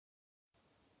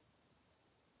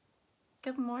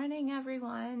Good morning,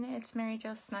 everyone. It's Mary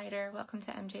Jo Snyder. Welcome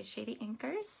to MJ Shady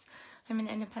Inkers. I'm an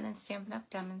independent Stampin' Up!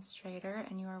 Demonstrator,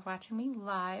 and you are watching me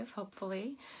live,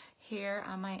 hopefully, here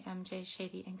on my MJ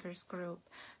Shady Inkers group.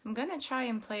 I'm going to try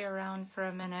and play around for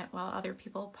a minute while other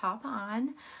people pop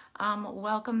on.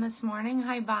 Welcome this morning.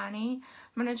 Hi, Bonnie.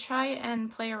 I'm going to try and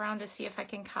play around to see if I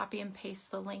can copy and paste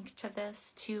the link to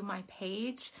this to my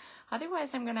page.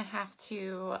 Otherwise, I'm going to have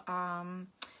to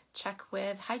check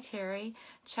with, hi Terry,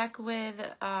 check with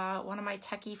one of my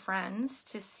techie friends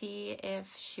to see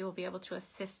if she will be able to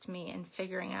assist me in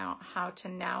figuring out how to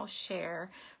now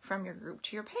share from your group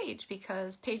to your page,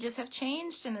 because pages have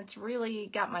changed and it's really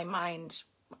got my mind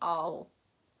all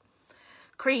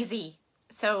crazy.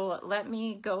 So let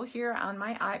me go here on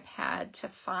my iPad to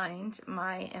find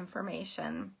my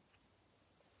information.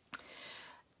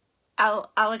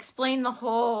 I'll explain the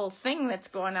whole thing that's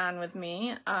going on with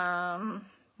me.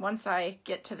 Once I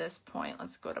get to this point,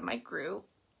 let's go to my group,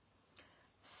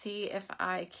 see if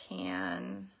I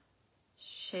can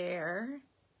share,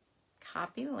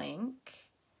 copy link,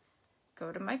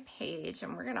 go to my page,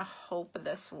 and we're gonna hope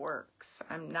this works.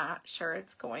 I'm not sure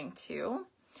it's going to,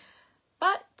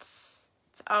 but it's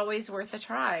always worth a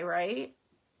try, right?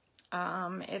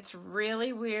 It's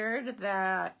really weird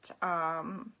that I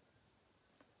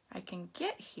can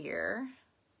get here.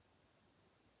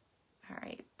 All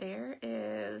right, there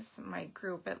is my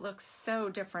group. It looks so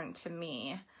different to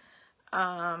me.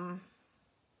 Yeah,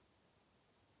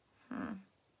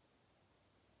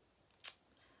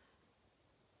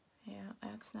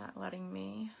 that's not letting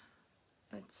me.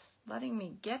 It's letting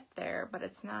me get there, but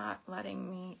it's not letting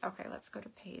me. Okay, let's go to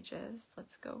pages.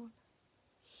 Let's go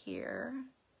here.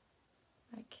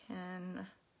 I can,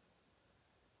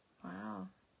 wow.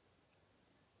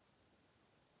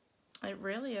 It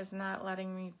really is not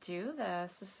letting me do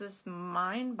this. This is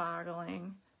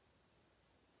mind-boggling.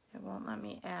 It won't let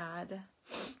me add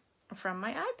from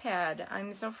my iPad.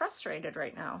 I'm so frustrated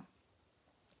right now.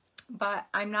 But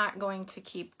I'm not going to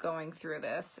keep going through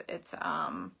this. It's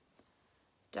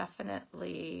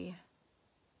definitely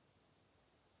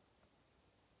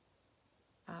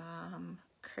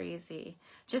crazy.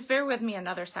 Just bear with me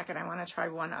another second. I want to try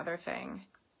one other thing.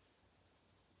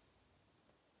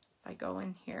 If I go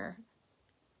in here.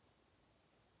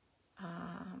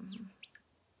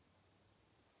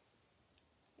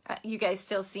 You guys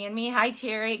still seeing me? Hi,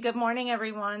 Terry. Good morning,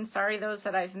 everyone. Sorry, those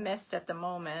that I've missed at the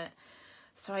moment.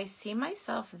 So I see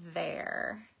myself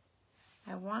there.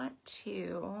 I want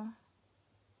to,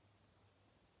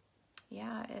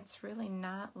 yeah, it's really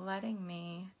not letting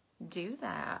me do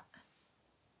that.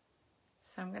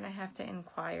 So I'm going to have to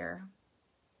inquire.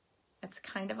 It's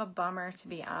kind of a bummer, to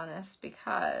be honest,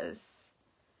 because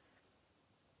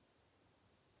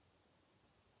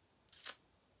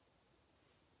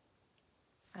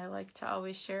I like to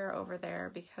always share over there,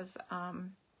 because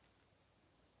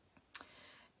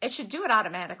it should do it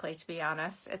automatically, to be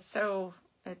honest. It's a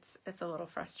little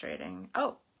frustrating.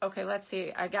 Oh, okay, let's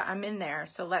see. I'm in there,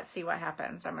 so let's see what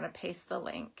happens. I'm going to paste the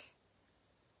link.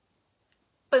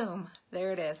 Boom,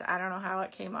 there it is. I don't know how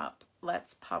it came up.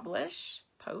 Let's publish,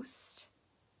 post.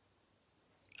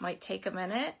 Might take a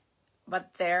minute,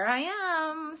 but there I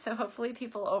am. So hopefully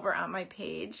people over on my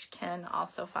page can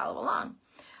also follow along.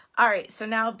 All right, so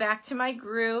now back to my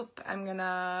group. I'm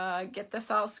gonna get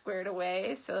this all squared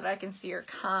away so that I can see your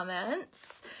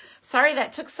comments. Sorry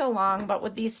that took so long, but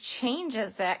with these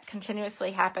changes that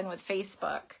continuously happen with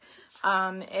Facebook,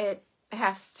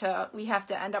 we have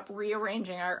to end up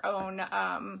rearranging our own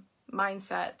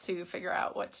mindset to figure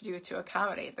out what to do to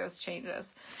accommodate those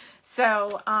changes.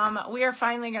 So we are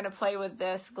finally going to play with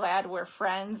this Glad We're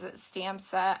Friends stamp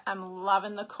set. I'm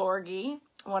loving the Corgi,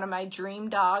 one of my dream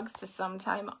dogs to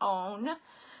sometime own.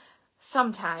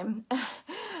 Sometime.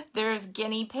 There's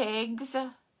guinea pigs.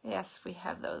 Yes, we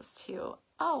have those too.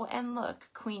 Oh, and look,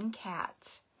 Queen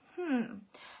Cat.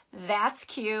 That's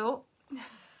cute.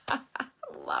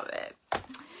 Love it.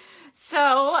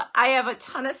 So I have a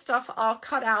ton of stuff all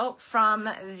cut out from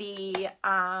the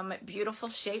beautiful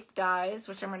shape dies,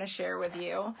 which I'm going to share with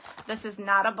you. This is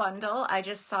not a bundle. I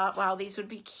just thought, wow, these would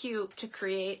be cute to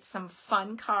create some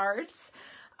fun cards.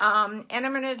 And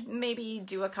I'm going to maybe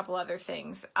do a couple other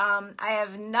things. I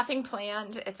have nothing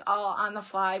planned. It's all on the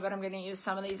fly, but I'm going to use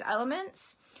some of these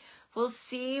elements. We'll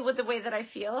see with the way that I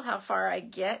feel, how far I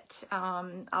get.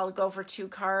 I'll go for 2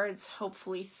 cards,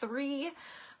 hopefully 3.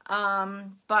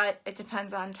 But it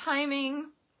depends on timing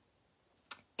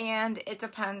and it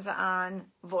depends on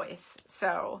voice.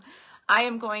 So I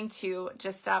am going to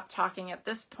just stop talking at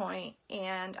this point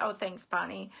and, oh, thanks,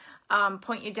 Bonnie,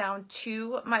 point you down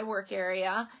to my work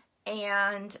area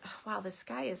And wow, the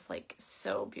sky is like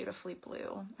so beautifully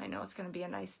blue. I know it's going to be a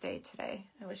nice day today.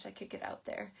 I wish I could get out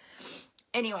there.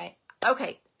 Anyway,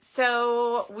 okay,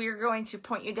 so we're going to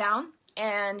point you down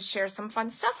and share some fun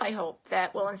stuff, I hope,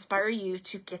 that will inspire you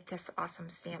to get this awesome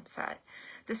stamp set.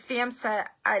 The stamp set,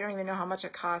 I don't even know how much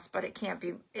it costs, but it can't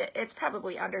be, it's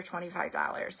probably under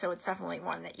 $25, so it's definitely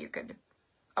one that you could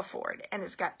afford. And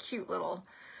it's got cute little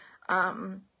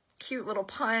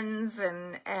puns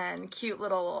and cute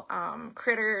little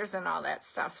critters and all that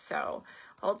stuff. So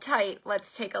hold tight,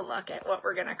 let's take a look at what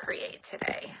we're gonna create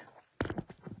today.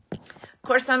 Of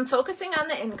course, I'm focusing on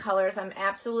the in colors. I'm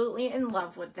absolutely in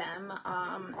love with them.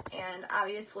 And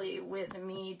obviously with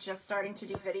me just starting to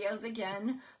do videos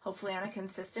again, hopefully on a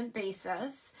consistent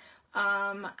basis,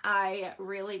 I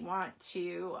really want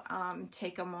to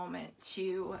take a moment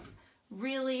to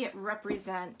really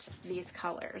represent these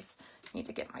colors. I need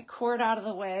to get my cord out of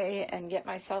the way and get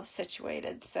myself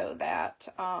situated so that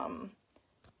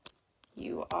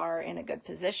you are in a good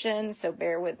position. So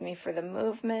bear with me for the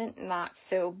movement. Not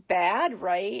so bad,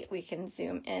 right? We can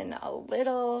zoom in a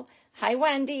little. Hi,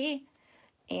 Wendy.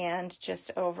 And just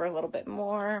over a little bit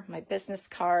more, my business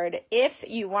card. If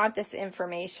you want this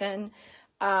information,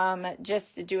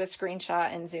 just do a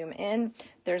screenshot and zoom in.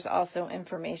 There's also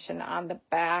information on the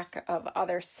back of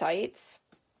other sites.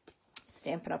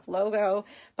 Stampin' Up! Logo,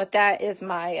 but that is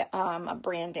my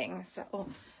branding.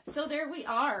 So there we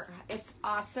are. It's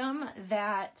awesome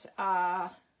that,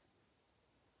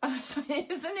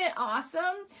 isn't it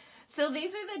awesome? So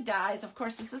these are the dies. Of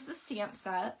course, this is the stamp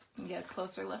set. You get a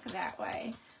closer look that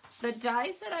way. The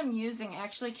dies that I'm using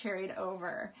actually carried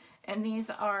over, and these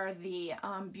are the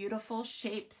Beautiful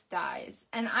Shapes dies.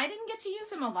 And I didn't get to use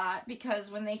them a lot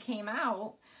because when they came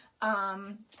out,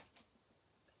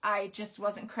 I just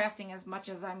wasn't crafting as much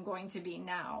as I'm going to be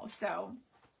now. So,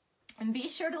 and be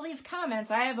sure to leave comments.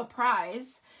 I have a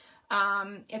prize.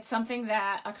 It's something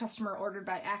that a customer ordered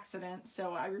by accident,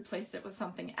 so I replaced it with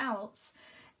something else.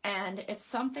 And it's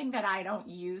something that I don't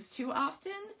use too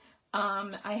often.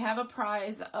 I have a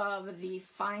prize of the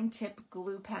fine tip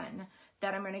glue pen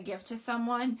that I'm going to give to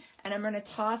someone, and I'm going to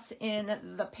toss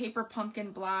in the paper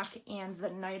pumpkin block and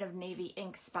the Night of Navy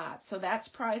ink spot. So that's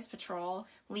Prize Patrol.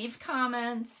 Leave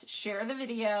comments, share the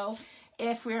video.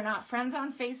 If we're not friends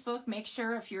on Facebook, make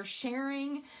sure if you're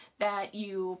sharing that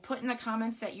you put in the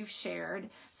comments that you've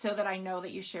shared so that I know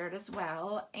that you shared as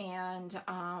well, and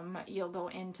you'll go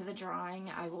into the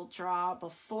drawing. I will draw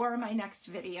before my next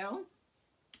video,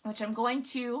 which I'm going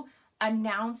to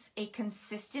announce a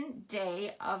consistent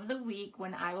day of the week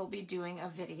when I will be doing a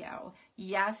video.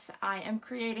 Yes, I am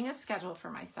creating a schedule for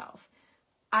myself.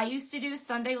 I used to do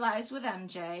Sunday Lives with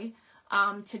MJ.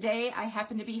 Today I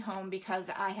happen to be home because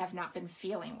I have not been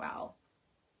feeling well.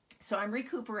 So I'm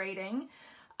recuperating.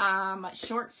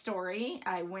 Short story,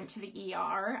 I went to the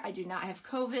ER. I do not have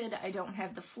COVID. I don't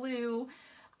have the flu.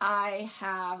 I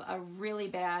have a really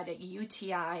bad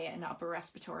UTI and upper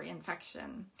respiratory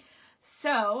infection.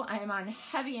 So I'm on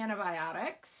heavy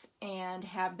antibiotics and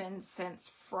have been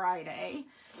since Friday.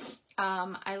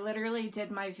 I literally did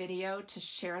my video to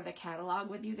share the catalog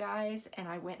with you guys, and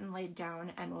I went and laid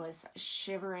down and was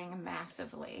shivering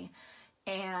massively.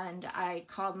 And I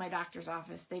called my doctor's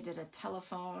office. They did a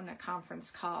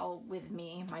conference call with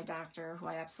me, my doctor, who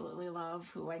I absolutely love,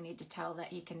 who I need to tell that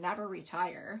he can never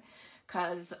retire,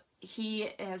 because he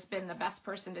has been the best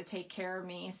person to take care of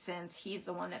me since he's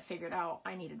the one that figured out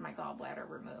I needed my gallbladder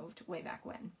removed way back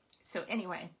when. So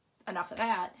anyway, enough of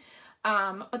that.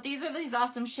 But these are these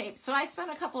awesome shapes. So I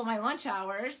spent a couple of my lunch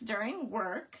hours during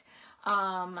work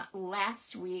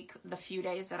last week, the few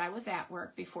days that I was at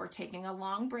work before taking a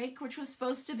long break, which was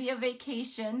supposed to be a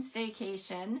vacation,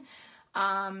 staycation.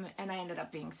 And I ended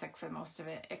up being sick for most of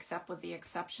it, except with the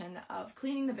exception of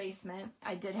cleaning the basement.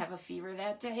 I did have a fever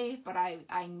that day, but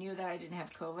I knew that I didn't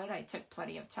have COVID. I took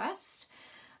plenty of tests.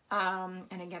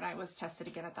 And again, I was tested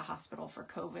again at the hospital for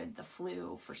COVID, the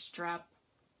flu, for strep.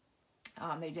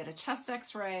 They did a chest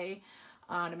x-ray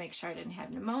to make sure I didn't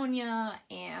have pneumonia,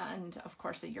 and of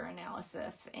course a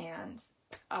urinalysis, and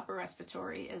upper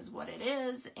respiratory is what it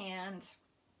is, and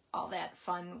all that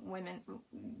fun women,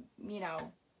 you know,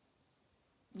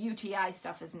 UTI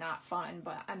stuff is not fun,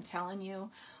 but I'm telling you,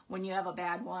 when you have a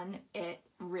bad one, it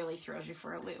really throws you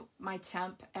for a loop. My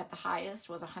temp at the highest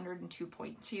was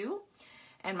 102.2,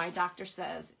 and my doctor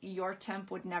says, your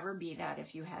temp would never be that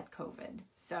if you had COVID.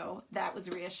 So that was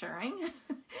reassuring.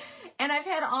 And I've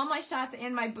had all my shots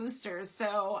and my boosters,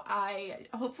 so I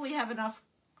hopefully have enough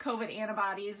COVID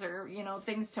antibodies or, you know,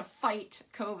 things to fight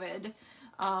COVID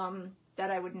that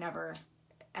I would never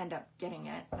end up getting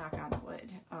it, knock on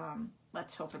wood.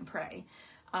 Let's hope and pray.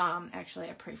 Actually,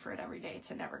 I pray for it every day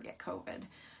to never get COVID.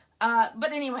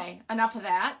 But anyway, enough of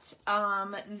that.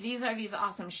 These are these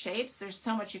awesome shapes. There's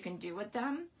so much you can do with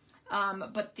them.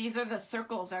 But these are the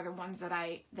circles are the ones that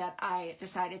I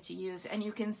decided to use. And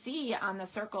you can see on the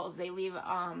circles, they leave,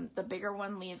 the bigger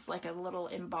one leaves like a little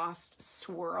embossed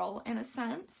swirl in a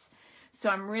sense. So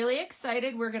I'm really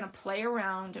excited. We're going to play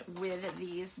around with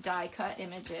these die cut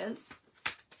images.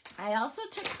 I also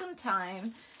took some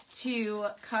time to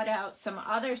cut out some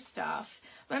other stuff,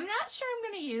 but I'm not sure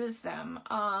I'm going to use them.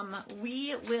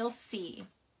 We will see.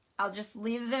 I'll just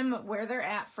leave them where they're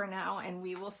at for now, and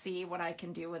we will see what I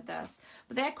can do with this.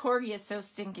 But that corgi is so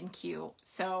stinking cute.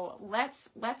 So let's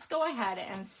go ahead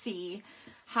and see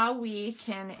how we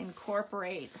can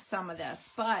incorporate some of this.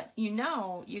 But you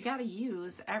know, you got to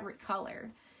use every color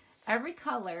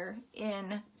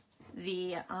in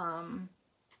the,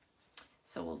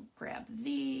 so we'll grab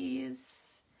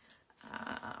these.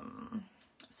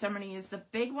 So I'm going to use the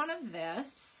big one of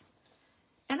this,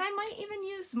 and I might even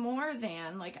use more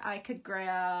than, like I could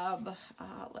grab,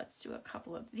 let's do a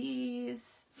couple of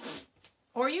these,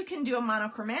 or you can do a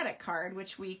monochromatic card,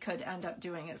 which we could end up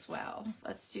doing as well.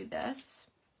 Let's do this.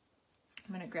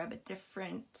 I'm going to grab a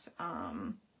different, I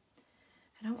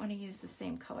don't want to use the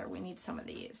same color. We need some of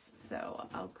these. So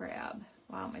I'll grab,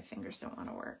 wow, my fingers don't want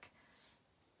to work.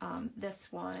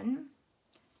 This one.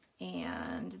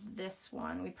 And this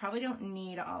one. We probably don't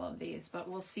need all of these, but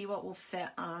we'll see what will fit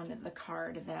on the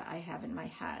card that I have in my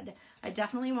head. I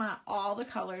definitely want all the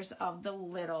colors of the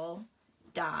little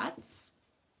dots.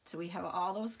 So we have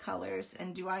all those colors.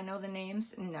 And do I know the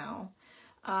names? No.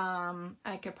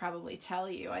 I could probably tell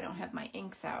you. I don't have my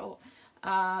inks out.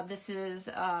 This is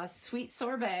Sweet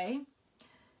Sorbet,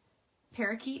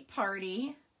 Parakeet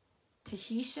Party,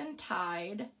 Tahitian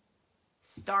Tide,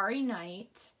 Starry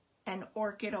Night, and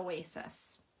Orchid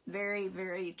Oasis. Very,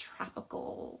 very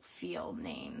tropical feel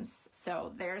names.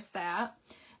 So there's that.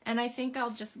 And I think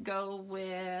I'll just go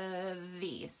with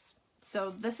these.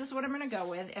 So this is what I'm going to go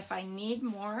with. If I need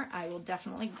more, I will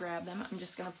definitely grab them. I'm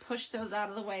just going to push those out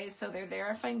of the way so they're there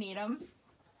if I need them.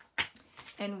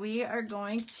 And we are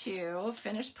going to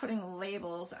finish putting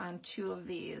labels on 2 of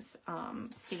these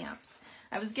stamps.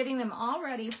 I was getting them all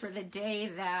ready for the day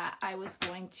that I was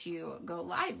going to go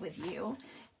live with you.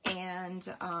 And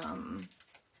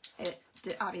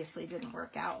it obviously didn't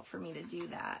work out for me to do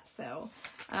that. So,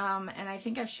 and I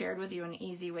think I've shared with you an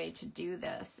easy way to do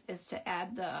this is to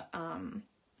add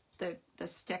the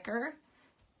sticker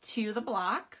to the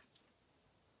block.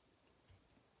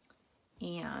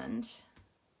 And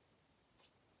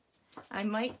I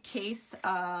might case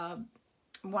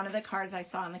one of the cards I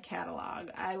saw in the catalog.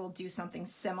 I will do something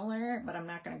similar, but I'm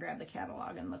not going to grab the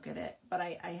catalog and look at it. But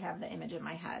I have the image in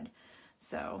my head.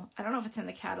 So I don't know if it's in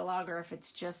the catalog or if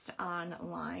it's just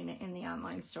online in the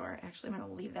online store. Actually, I'm going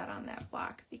to leave that on that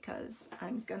block because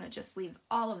I'm going to just leave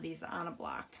all of these on a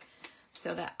block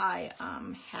so that I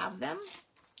have them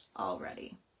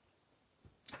already.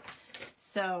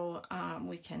 So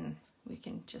we can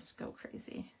just go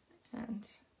crazy. And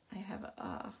I have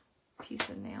a piece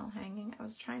of nail hanging. I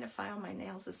was trying to file my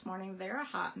nails this morning. They're a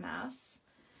hot mess.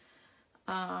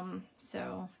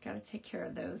 So got to take care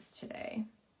of those today.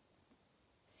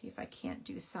 See if I can't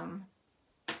do some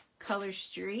Color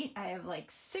Street. I have like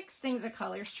 6 things of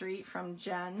Color Street from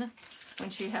Jen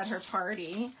when she had her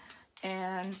party.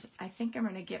 And I think I'm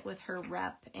going to get with her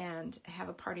rep and have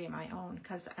a party of my own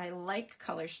because I like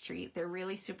Color Street. They're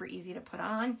really super easy to put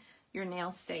on. Your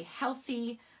nails stay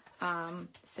healthy.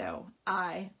 So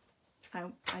I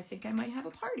think I might have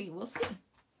a party. We'll see.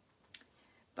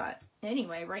 But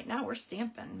anyway, right now we're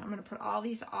stamping. I'm going to put all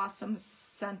these awesome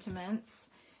sentiments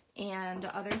and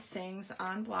other things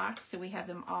on blocks so we have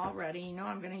them all ready. You know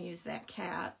I'm going to use that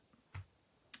cat.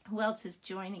 Who else is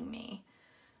joining me?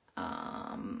 We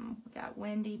got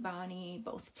Wendy, Bonnie,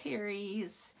 both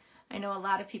Terry's. I know a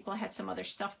lot of people had some other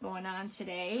stuff going on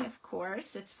today. Of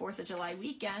course, it's 4th of July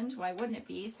weekend. Why wouldn't it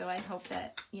be? So I hope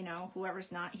that, you know,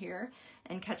 whoever's not here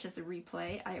and catches the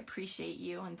replay, I appreciate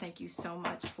you and thank you so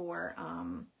much for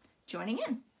joining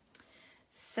in.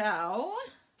 So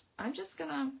I'm just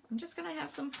gonna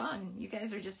have some fun. You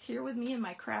guys are just here with me in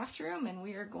my craft room and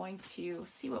we are going to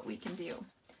see what we can do.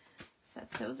 Set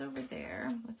those over there.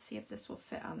 Let's see if this will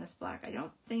fit on this block. I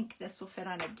don't think this will fit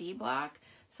on a D block.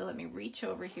 So let me reach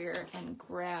over here and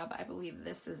grab, I believe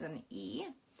this is an E.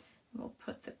 We'll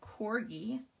put the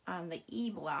corgi on the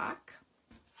E block.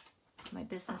 My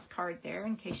business card there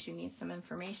in case you need some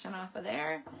information off of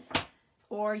there.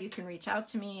 Or you can reach out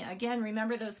to me. Again,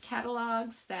 remember those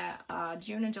catalogs, that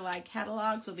June and July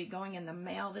catalogs will be going in the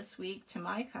mail this week to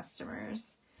my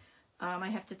customers. I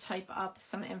have to type up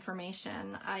some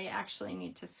information. I actually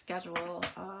need to schedule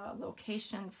a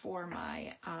location for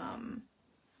my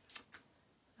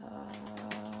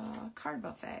card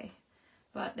buffet,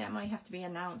 but that might have to be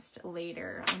announced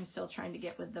later. I'm still trying to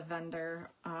get with the vendor,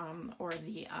 or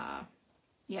the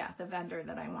vendor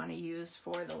that I want to use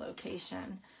for the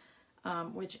location,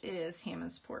 which is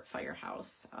Hammondsport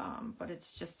Firehouse, but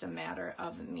it's just a matter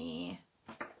of me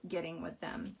getting with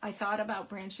them. I thought about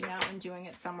branching out and doing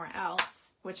it somewhere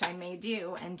else, which I may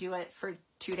do, and do it for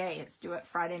 2 days. Do it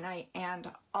Friday night and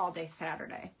all day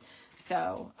Saturday.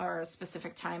 So, or a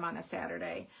specific time on a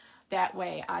Saturday. That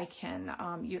way I can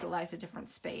utilize a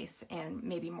different space, and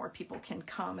maybe more people can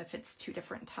come if it's 2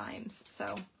 different times.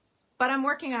 So, but I'm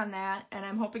working on that, and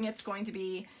I'm hoping it's going to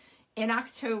be in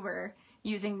October,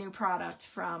 using new product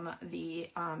from the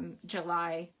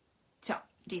July to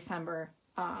December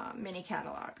mini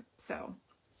catalog. So,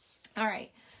 all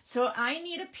right. So I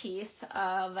need a piece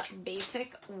of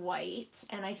basic white,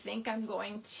 and I think I'm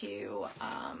going to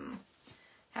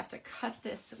have to cut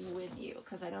this with you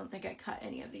because I don't think I cut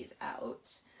any of these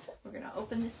out. We're going to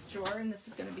open this drawer, and this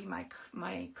is going to be my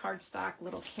cardstock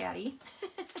little caddy.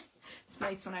 It's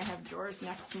nice when I have drawers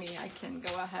next to me. I can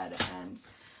go ahead and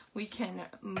we can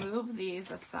move these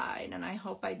aside, and I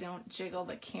hope I don't jiggle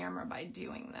the camera by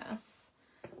doing this.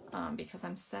 Because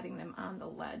I'm setting them on the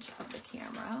ledge of the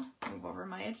camera. Move over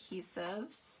my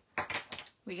adhesives.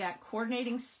 We got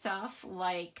coordinating stuff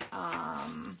like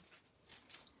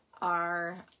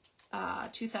our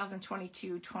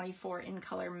 2022-24 in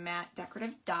color matte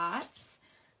decorative dots.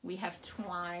 We have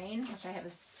twine, which I have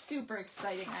a super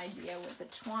exciting idea with the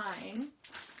twine.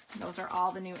 Those are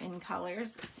all the new in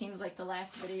colors. It seems like the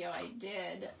last video I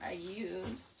did, I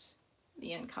used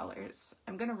the in colors.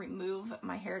 I'm going to remove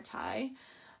my hair tie.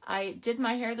 I did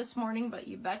my hair this morning, but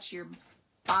you bet your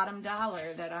bottom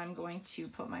dollar that I'm going to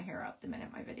put my hair up the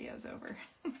minute my video's over.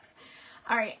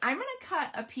 All right, I'm going to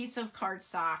cut a piece of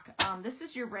cardstock. This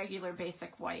is your regular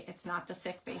basic white. It's not the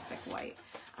thick basic white.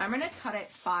 I'm going to cut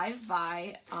it 5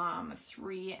 by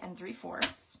 3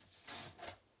 3/4.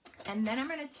 And then I'm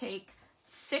going to take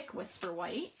thick Whisper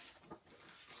White,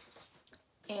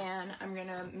 and I'm going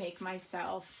to make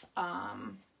myself a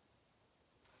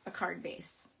card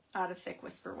base out of thick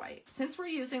Whisper White. Since we're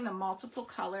using the multiple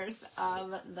colors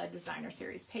of the Designer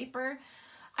Series paper,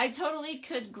 I totally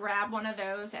could grab one of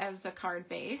those as the card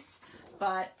base,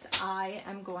 but I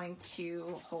am going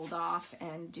to hold off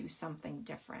and do something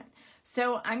different.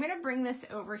 So I'm going to bring this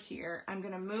over here. I'm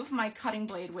going to move my cutting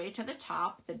blade way to the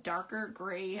top. The darker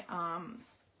gray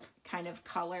kind of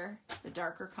color, the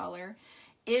darker color,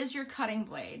 is your cutting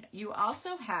blade. You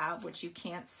also have, which you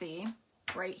can't see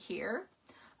right here,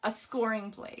 a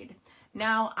scoring blade.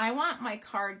 Now I want my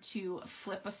card to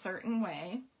flip a certain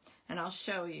way, and I'll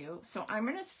show you. So I'm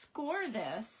going to score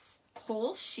this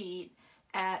whole sheet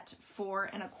at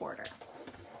 4 1/4.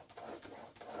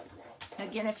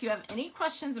 Again, if you have any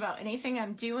questions about anything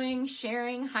I'm doing,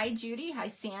 sharing, hi Judy, hi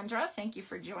Sandra, thank you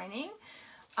for joining.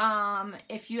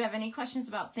 If you have any questions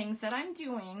about things that I'm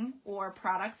doing or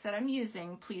products that I'm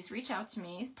using, please reach out to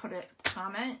me, put a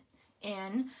comment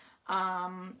in,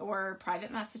 or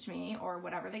private message me, or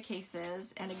whatever the case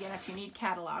is. And again, if you need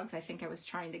catalogs, I think I was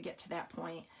trying to get to that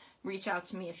point, reach out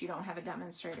to me if you don't have a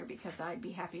demonstrator, because I'd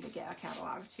be happy to get a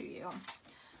catalog to you.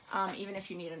 Even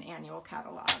if you need an annual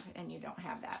catalog and you don't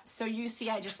have that. So you see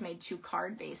I just made 2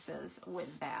 card bases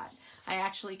with that. I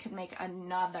actually could make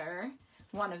another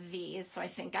one of these, so I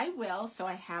think I will. So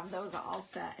I have those all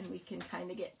set, and we can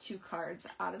kind of get 2 cards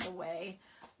out of the way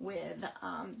with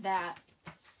that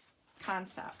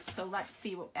concept. So let's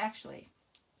see what actually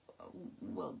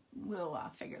we'll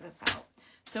figure this out.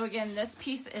 So again, this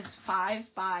piece is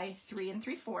 5 by 3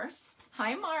 3/4.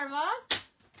 Hi Marva,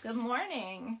 good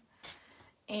morning.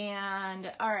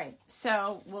 And all right,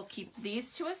 so we'll keep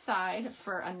these to a side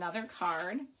for another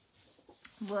card.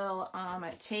 We'll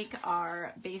take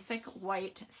our basic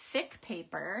white thick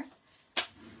paper,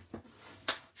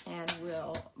 and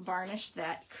we'll varnish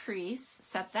that crease,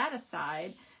 set that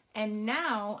aside. And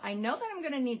now I know that I'm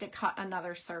going to need to cut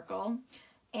another circle,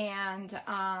 and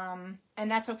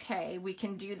that's okay. We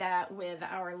can do that with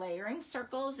our layering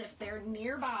circles if they're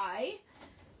nearby,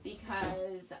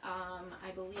 because I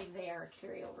believe they are a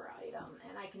carryover item,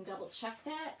 and I can double check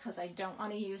that because I don't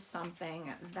want to use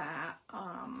something that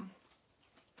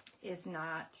is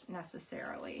not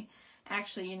necessarily.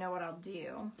 Actually, you know what I'll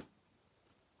do?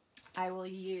 I will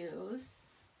use,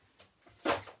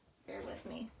 bear with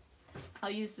me,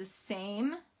 I'll use the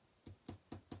same,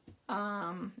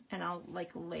 and I'll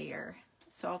like layer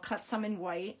So I'll cut some in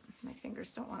white. My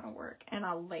fingers don't want to work. And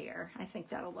I'll layer. I think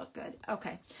that'll look good.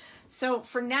 Okay. So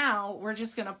for now, we're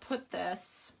just going to put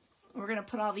this, we're going to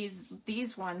put all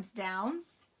these ones down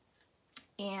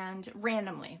and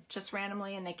randomly, just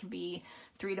randomly, and they can be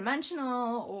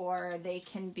 3-dimensional or they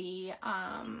can be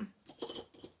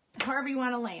however you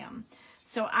want to lay them.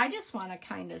 So I just want to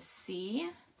kind of see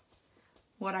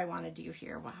what I want to do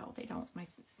here. Wow, my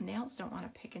nails don't want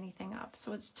to pick anything up.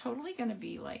 So it's totally going to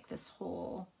be like this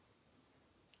whole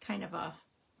kind of a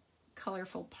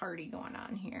colorful party going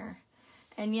on here.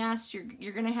 And yes,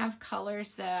 you're going to have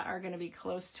colors that are going to be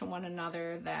close to one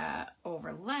another that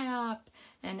overlap,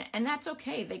 and that's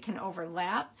okay. They can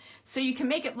overlap. So you can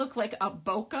make it look like a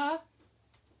bokeh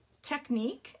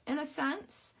technique in a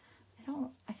sense.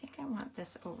 I think I want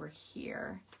this over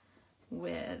here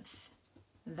with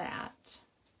that.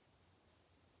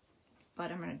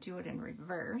 But I'm going to do it in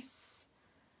reverse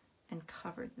and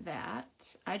cover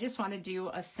that. I just want to do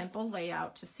a simple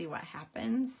layout to see what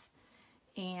happens.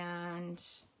 And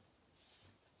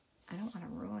I don't want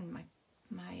to ruin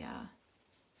my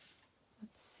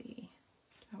let's see.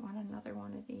 Do I want another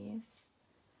one of these?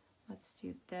 Let's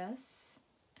do this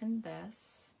and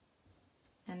this.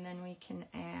 And then we can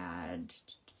add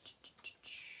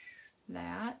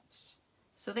that.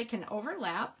 So they can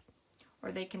overlap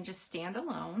or they can just stand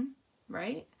alone,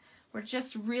 right? We're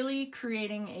just really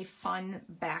creating a fun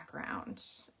background.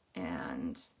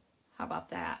 And how about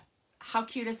that? How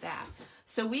cute is that?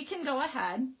 So we can go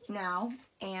ahead now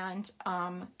and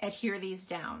adhere these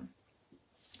down.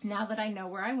 Now that I know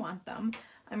where I want them,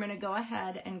 I'm going to go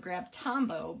ahead and grab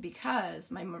Tombow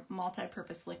because my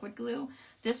multi-purpose liquid glue,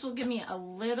 this will give me a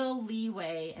little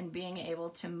leeway in being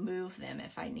able to move them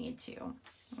if I need to,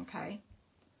 okay?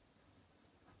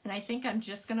 And I think I'm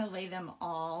just going to lay them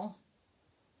all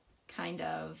kind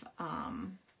of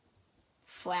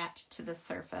flat to the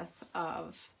surface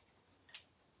of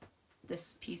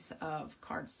this piece of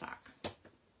cardstock.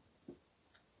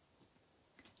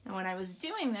 And when I was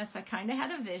doing this, I kind of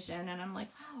had a vision and I'm like,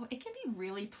 wow, it can be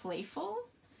really playful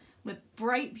with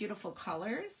bright, beautiful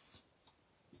colors.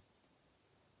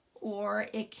 Or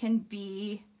it can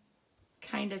be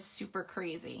kind of super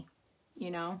crazy,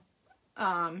 you know?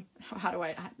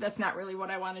 That's not really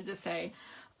what I wanted to say.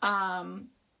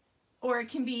 Or it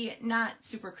can be not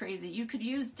super crazy. You could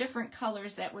use different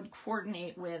colors that would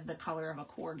coordinate with the color of a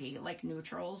corgi, like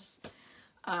neutrals.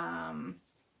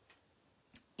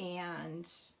 And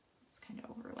let's kind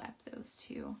of overlap those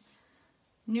two.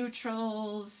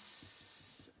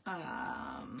 Neutrals,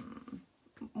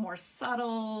 more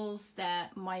subtles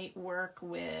that might work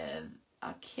with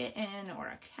a kitten or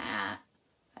a cat.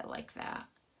 I like that.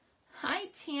 Hi,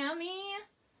 Tammy.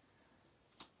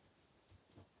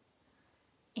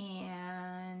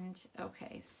 And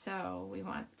okay, so we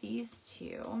want these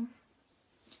two.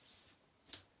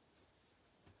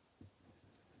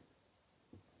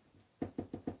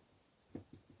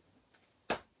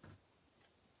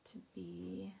 To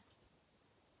be,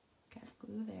 got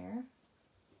glue there.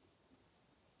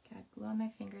 Got glue on my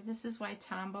finger. This is why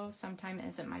Tombow sometimes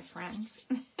isn't my friend.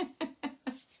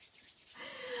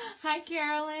 Hi,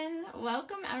 Carolyn.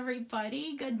 Welcome,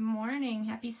 everybody. Good morning.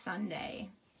 Happy Sunday.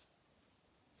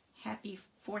 Happy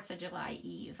 4th of July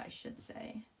Eve, I should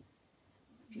say.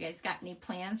 You guys got any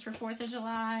plans for 4th of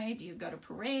July? Do you go to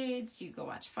parades? Do you go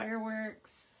watch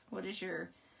fireworks? What is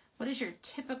your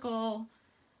typical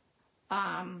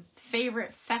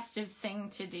favorite festive thing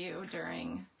to do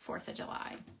during 4th of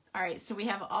July? All right, so we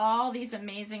have all these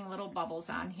amazing little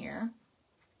bubbles on here.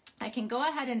 I can go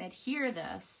ahead and adhere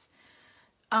this,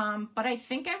 but I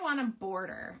think I want a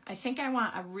border. I think I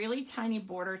want a really tiny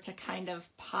border to kind of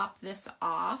pop this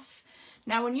off.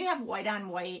 Now, when you have white on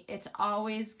white, it's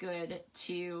always good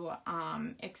to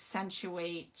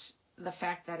accentuate the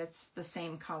fact that it's the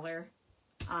same color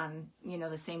on, you know,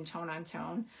 the same tone on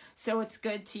tone. So it's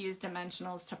good to use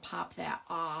dimensionals to pop that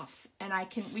off. And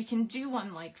we can do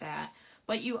one like that.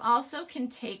 But you also can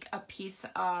take a piece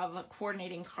of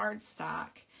coordinating cardstock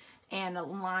and a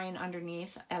line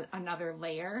underneath another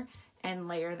layer and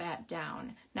layer that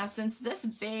down. Now, since this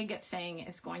big thing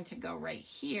is going to go right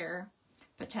here,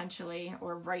 potentially,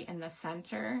 or right in the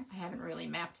center, I haven't really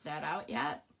mapped that out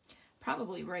yet,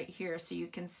 probably right here, so you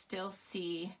can still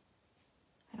see.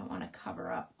 I don't want to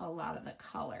cover up a lot of the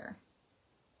color.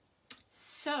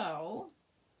 So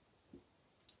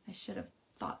I should have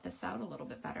thought this out a little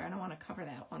bit better. I don't want to cover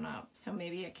that one up, so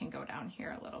maybe it can go down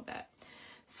here a little bit.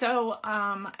 So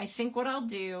I think what I'll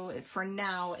do for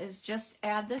now is just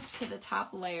add this to the top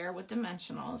layer with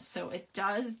dimensionals, so it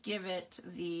does give it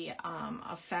the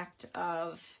effect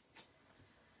of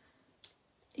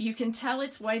You can tell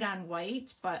it's white on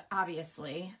white, but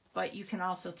obviously, but you can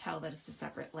also tell that it's a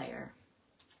separate layer.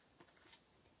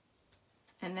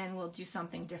 And then we'll do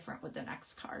something different with the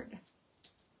next card.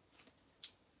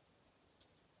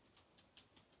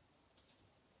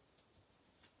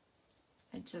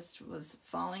 I just was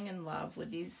falling in love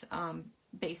with these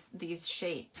these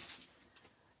shapes.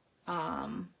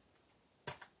 Gotta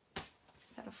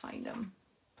find them.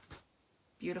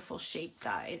 Beautiful shape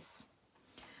dies.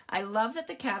 I love that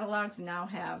the catalogs now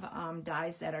have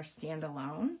dies that are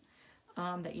standalone,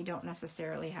 that you don't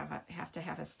necessarily have to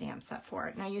have a stamp set for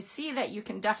it. Now you see that you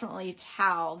can definitely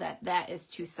tell that that is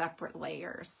two separate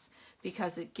layers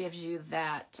because it gives you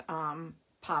that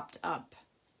popped up,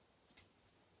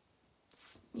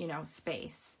 you know,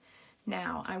 space.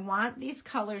 Now I want these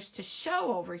colors to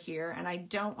show over here, and I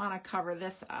don't want to cover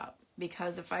this up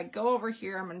because if I go over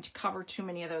here, I'm going to cover too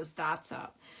many of those dots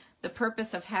up. The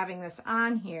purpose of having this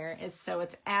on here is so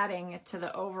it's adding to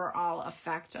the overall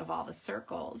effect of all the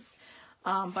circles.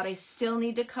 But I still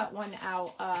need to cut one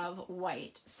out of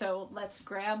white. So let's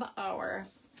grab our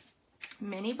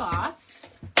mini boss,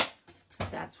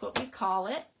 because that's what we call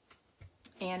it.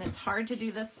 And it's hard to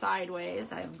do this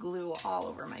sideways. I have glue all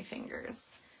over my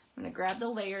fingers. I'm going to grab the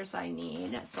layers I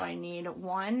need. So I need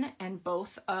one and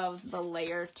both of the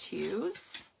layer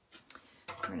 2s.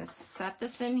 We're going to set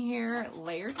this in here,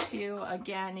 layer 2.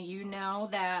 Again, you know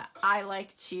that I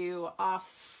like to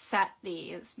offset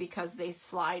these because they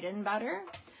slide in better.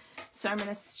 So I'm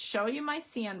going to show you my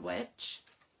sandwich.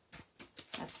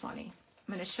 That's funny.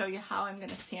 I'm going to show you how I'm going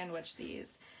to sandwich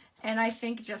these. And I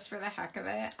think just for the heck of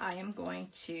it, I am going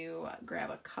to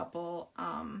grab a couple,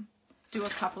 do a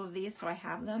couple of these so I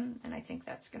have them. And I think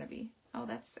that's going to be, oh,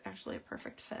 that's actually a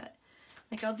perfect fit. I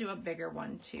think I'll do a bigger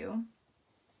one too.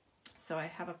 So I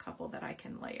have a couple that I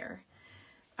can layer.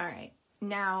 All right,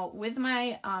 now with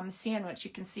my sandwich, you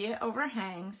can see it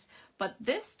overhangs, but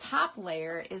this top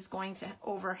layer is going to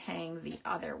overhang the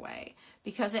other way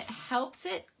because it helps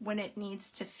it when it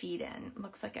needs to feed in.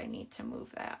 Looks like I need to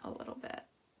move that a little bit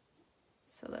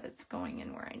so that it's going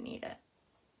in where I need it.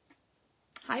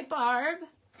 Hi, Barb.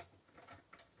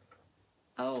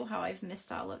 Oh, how I've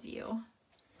missed all of you.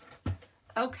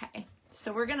 Okay,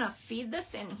 so we're gonna feed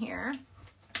this in here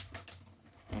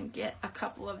and get a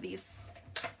couple of these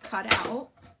cut out.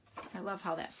 I love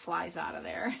how that flies out of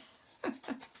there.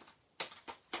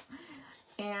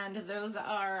 And those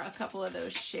are a couple of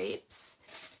those shapes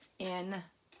in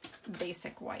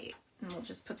basic white. And we'll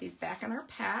just put these back in our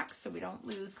pack so we don't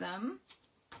lose them.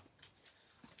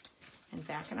 And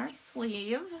back in our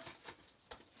sleeve.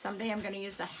 Someday I'm going to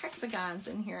use the hexagons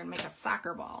in here and make a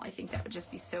soccer ball. I think that would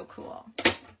just be so cool.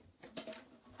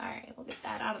 All right, we'll get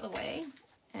that out of the way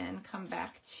and come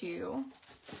back to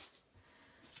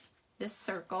this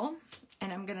circle,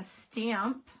 and I'm gonna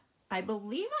stamp, I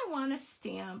believe I want to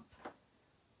stamp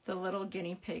the little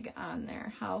guinea pig on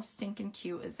there. How stinking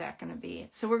cute is that gonna be?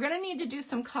 So we're gonna need to do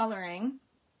some coloring,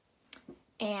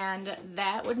 and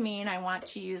that would mean I want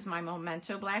to use my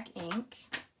Memento black ink.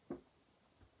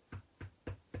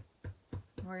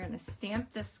 We're gonna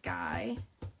stamp this guy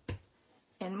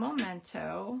in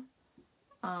Memento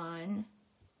on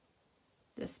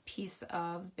this piece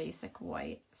of basic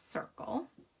white circle.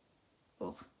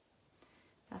 Oh,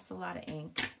 that's a lot of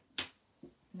ink.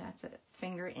 That's a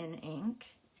finger in ink,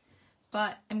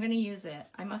 but I'm going to use it.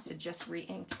 I must have just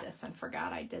re-inked this and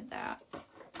forgot I did that.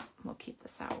 We'll keep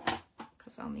this out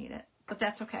because I'll need it, but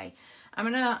that's okay.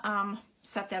 I'm going to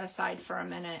set that aside for a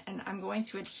minute, and I'm going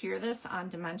to adhere this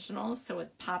on dimensionals so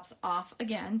it pops off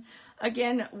again.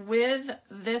 Again, with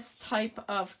this type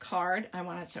of card, I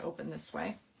want it to open this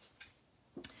way.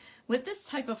 With this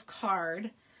type of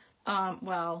card,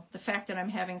 well, the fact that I'm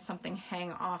having something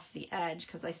hang off the edge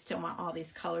because I still want all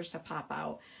these colors to pop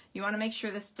out, you want to make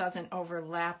sure this doesn't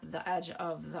overlap the edge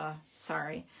of the,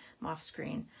 sorry, I'm off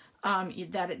screen, you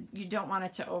don't want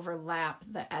it to overlap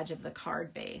the edge of the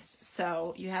card base.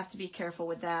 So you have to be careful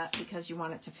with that because you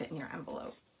want it to fit in your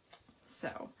envelope.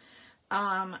 So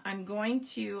I'm going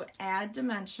to add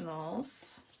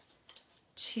dimensionals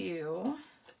to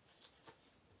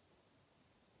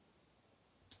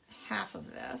half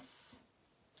of this,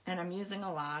 and I'm using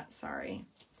a lot, sorry.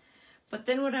 But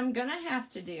then what I'm gonna have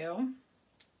to do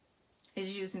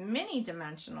is use mini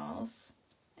dimensionals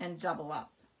and double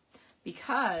up,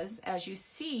 because as you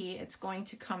see, it's going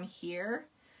to come here,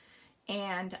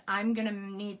 and I'm gonna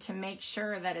need to make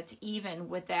sure that it's even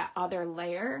with that other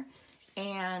layer,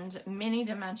 and mini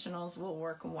dimensionals will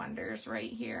work wonders right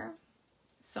here.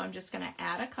 So I'm just gonna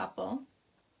add a couple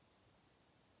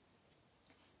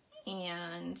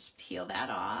and peel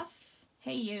that off.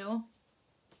 Hey, you.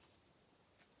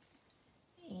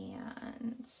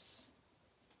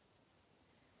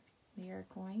 are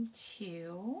going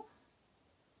to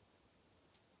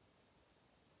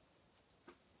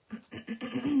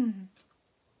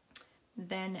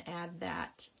then add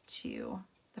that to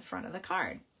the front of the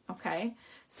card. Okay,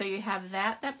 so you have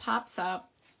that pops up,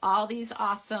 all these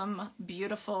awesome,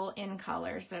 beautiful in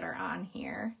colors that are on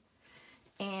here.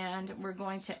 And we're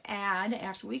going to add,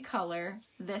 after we color,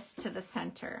 this to the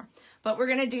center. But we're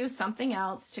going to do something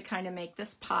else to kind of make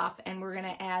this pop, and we're going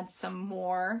to add some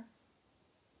more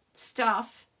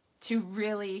stuff to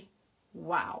really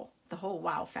wow, the whole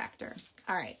wow factor.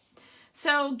 All right,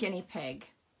 so guinea pig.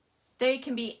 They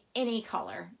can be any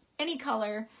color, any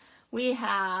color. We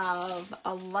have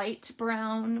a light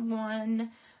brown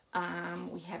one.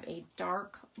 We have a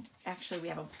dark, actually we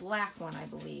have a black one, I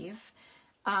believe.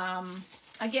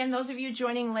 Again, those of you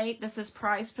joining late, this is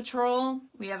Prize Patrol.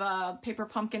 We have a Paper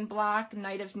Pumpkin block,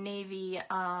 Night of Navy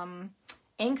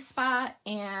ink spot,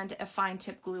 and a fine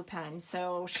tip glue pen.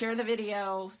 So share the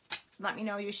video. Let me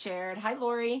know you shared. Hi,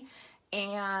 Lori.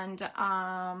 And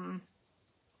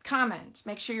comment.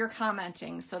 Make sure you're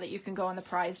commenting so that you can go in the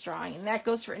prize drawing. And that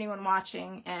goes for anyone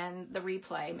watching and the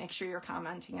replay. Make sure you're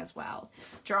commenting as well.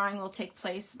 Drawing will take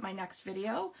place my next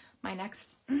video, my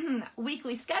next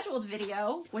weekly scheduled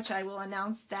video, which I will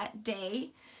announce that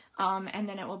day. And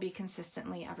then it will be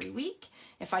consistently every week.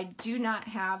 If I do not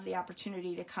have the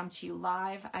opportunity to come to you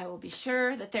live, I will be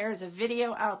sure that there is a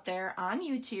video out there on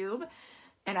YouTube,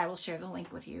 and I will share the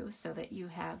link with you so that you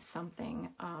have something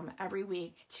every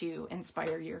week to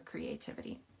inspire your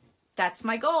creativity. That's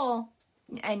my goal,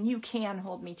 and you can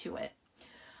hold me to it.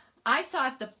 I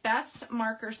thought the best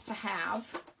markers to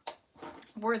have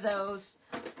were those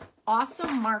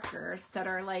awesome markers that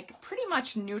are like pretty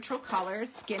much neutral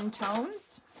colors, skin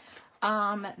tones,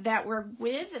 that were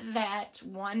with that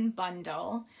one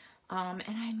bundle.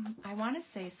 And I want to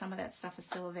say some of that stuff is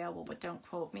still available, but don't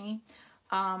quote me.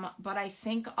 But I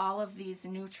think all of these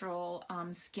neutral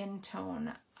skin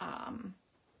tone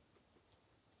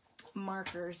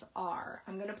markers are.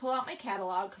 I'm going to pull out my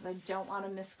catalog because I don't want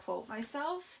to misquote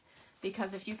myself,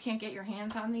 because if you can't get your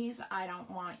hands on these, I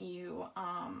don't want you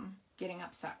getting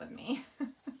upset with me.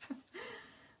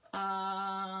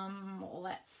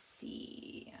 Let's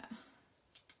see.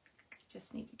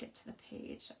 Just need to get to the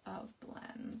page of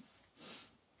blends.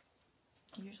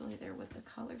 Usually they're with the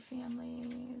color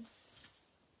families.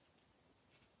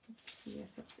 Let's see if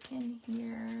it's in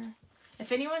here.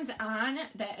 If anyone's on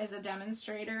that is a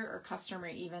demonstrator or customer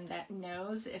even that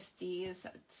knows if these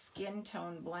skin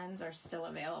tone blends are still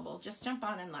available, just jump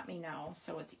on and let me know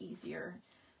so it's easier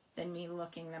than me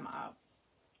looking them up.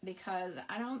 Because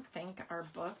I don't think our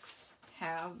books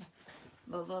have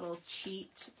the little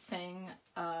cheat thing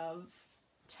of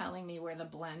telling me where the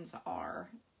blends are.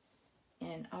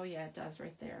 And oh yeah, it does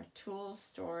right there. Tools,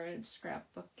 storage,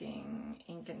 scrapbooking,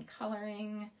 ink and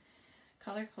coloring,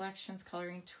 color collections,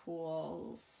 coloring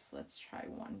tools. Let's try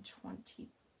 120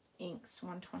 inks,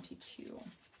 122.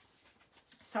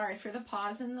 Sorry for the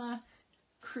pause in the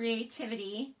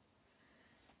creativity.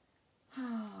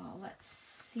 Oh, let's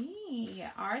see.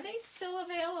 Are they still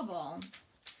available?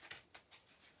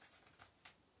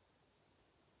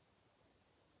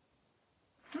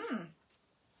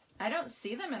 I don't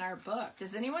see them in our book.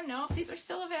 Does anyone know if these are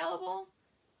still available?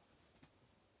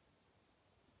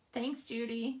 Thanks,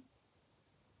 Judy.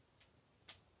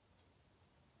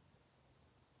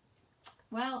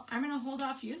 Well, I'm going to hold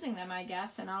off using them, I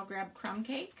guess, and I'll grab Crumb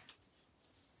Cake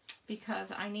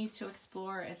because I need to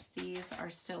explore if these are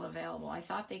still available. I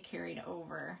thought they carried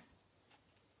over,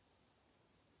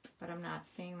 but I'm not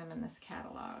seeing them in this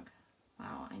catalog.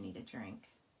 Wow, I need a drink.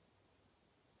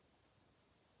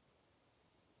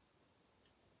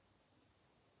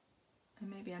 And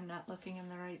maybe I'm not looking in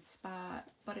the right spot,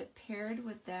 but it paired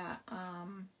with that, oh,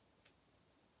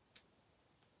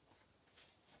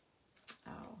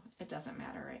 it doesn't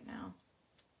matter right now.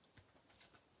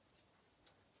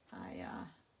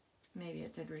 Maybe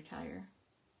it did retire.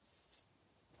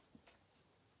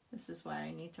 This is why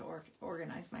I need to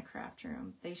organize my craft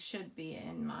room. They should be,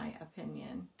 in my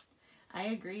opinion. I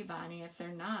agree, Bonnie. If they're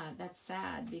not, that's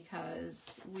sad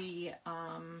because we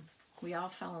all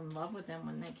fell in love with them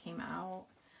when they came out.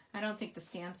 I don't think the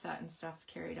stamp set and stuff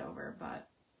carried over, but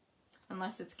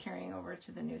unless it's carrying over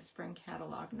to the new spring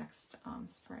catalog next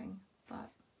spring.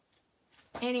 But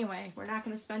anyway, we're not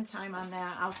going to spend time on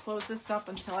that. I'll close this up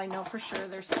until I know for sure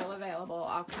they're still available.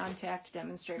 I'll contact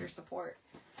demonstrator support.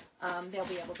 They'll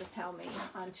be able to tell me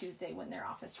on Tuesday when their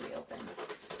office reopens.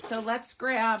 So let's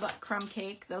grab Crumb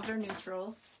Cake. Those are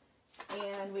neutrals.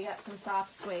 And we got some soft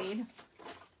suede.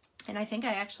 And I think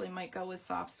I actually might go with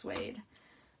soft suede.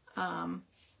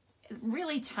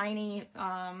 Really tiny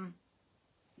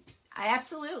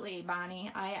Absolutely,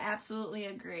 Bonnie. I absolutely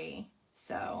agree.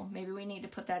 So maybe we need to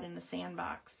put that in the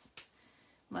sandbox.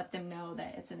 Let them know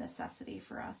that it's a necessity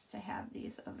for us to have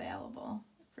these available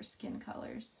for skin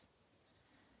colors.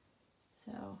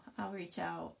 So I'll reach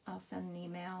out, I'll send an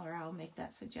email, or I'll make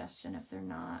that suggestion if they're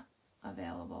not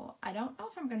available. I don't know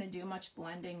if I'm going to do much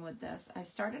blending with this. I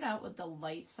started out with the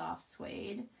light soft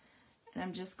suede, and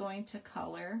I'm just going to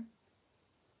color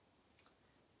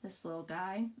this little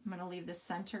guy. I'm going to leave the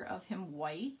center of him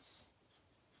white.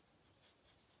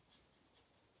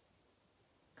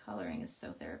 Coloring is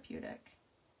so therapeutic.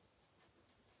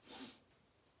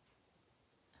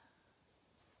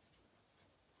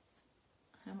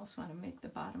 I almost want to make the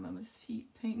bottom of his feet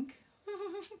pink.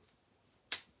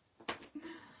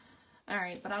 All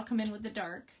right, but I'll come in with the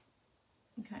dark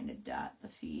and kind of dot the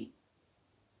feet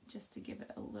just to give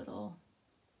it a little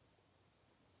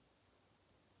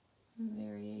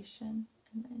variation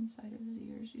in the inside of his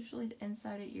ears. Usually the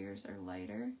inside of ears are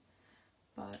lighter,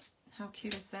 but how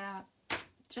cute is that?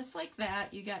 Just like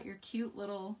that, you got your cute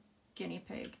little guinea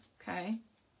pig, okay?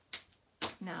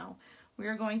 Now,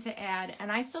 we're going to add,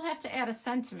 and I still have to add a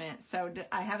sentiment, so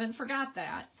I haven't forgot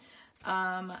that.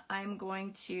 I'm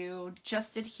going to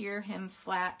just adhere him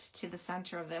flat to the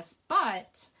center of this,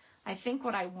 but I think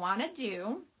what I want to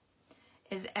do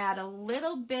is add a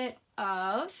little bit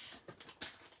of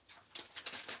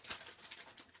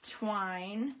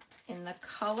twine in the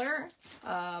color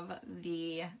of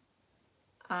the,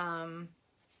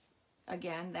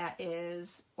 again, that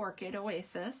is Orchid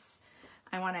Oasis.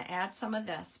 I want to add some of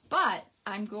this, but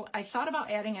I thought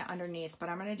about adding it underneath, but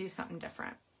I'm going to do something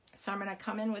different. So I'm going to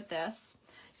come in with this.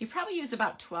 You probably use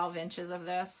about 12 inches of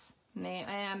this,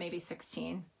 maybe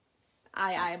 16.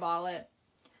 I eyeball it,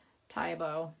 tie a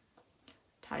bow,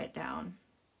 tie it down.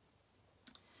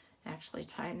 Actually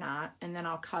tie a knot, and then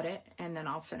I'll cut it, and then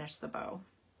I'll finish the bow.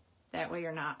 That way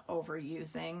you're not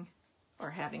overusing or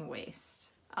having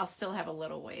waste. I'll still have a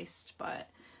little waste, but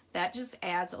that just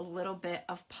adds a little bit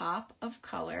of pop of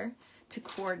color to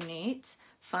coordinate.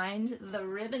 Find the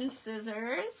ribbon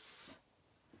scissors,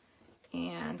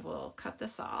 and we'll cut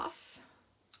this off.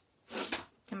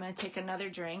 I'm going to take another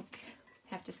drink.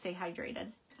 Have to stay hydrated.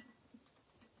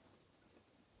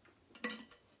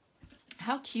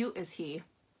 How cute is he?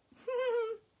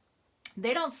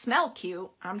 They don't smell cute.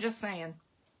 I'm just saying.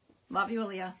 Love you,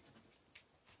 Aaliyah.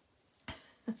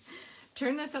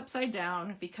 Turn this upside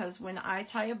down because when I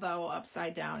tie a bow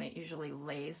upside down, it usually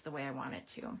lays the way I want it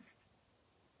to.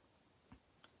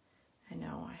 I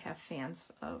know I have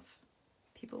fans of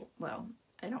people, well,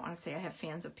 I don't want to say I have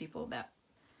fans of people that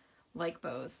like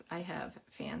bows. I have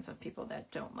fans of people that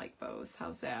don't like bows.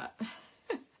 How's that?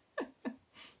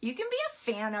 You can be a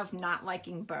fan of not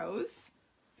liking bows,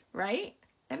 right?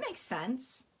 That makes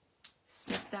sense.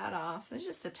 Snip that off. There's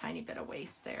just a tiny bit of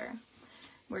waste there.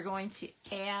 We're going to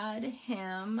add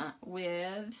him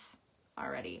with,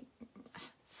 already,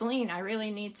 Celine, I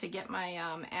really need to get my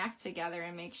act together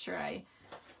and make sure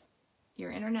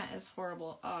your internet is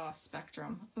horrible. Oh,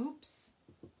 Spectrum. Oops.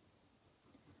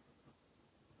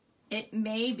 It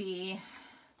may be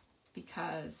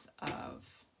because of,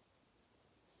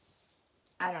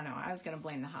 I don't know. I was going to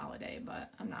blame the holiday,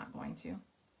 but I'm not going to.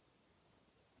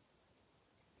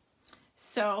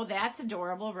 So that's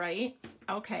adorable, right?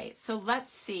 Okay, so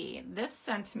let's see. This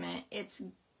sentiment, it's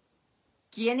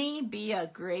Guinea be a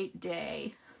great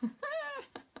day.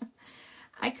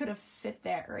 I could have fit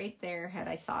that right there had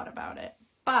I thought about it.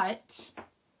 But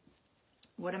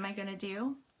what am I going to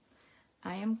do?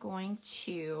 I am going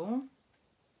to,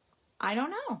 I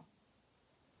don't know.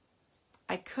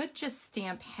 I could just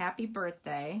stamp happy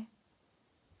birthday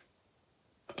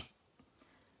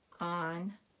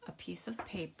on a piece of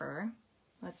paper.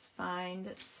 Let's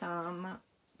find some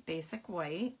basic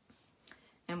white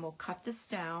and we'll cut this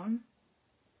down.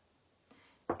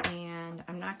 And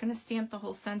I'm not going to stamp the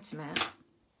whole sentiment,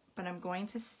 but I'm going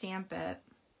to stamp it.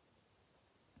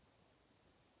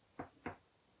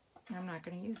 I'm not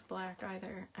going to use black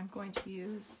either. I'm going to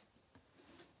use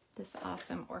this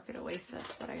awesome Orchid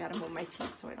Oasis, but I got to move my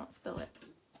teeth so I don't spill it.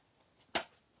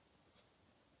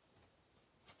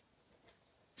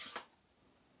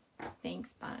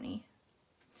 Thanks, Bonnie.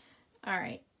 All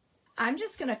right, I'm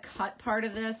just gonna cut part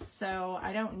of this, so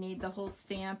I don't need the whole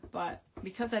stamp, but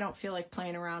because I don't feel like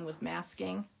playing around with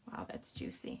masking, wow, that's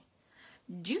juicy.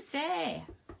 Juicy!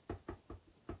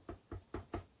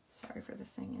 Sorry for the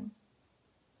singing.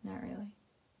 Not really.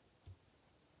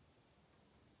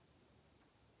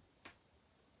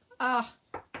 Ah,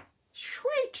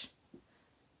 sweet!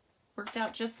 Worked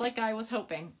out just like I was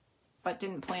hoping, but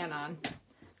didn't plan on.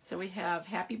 So we have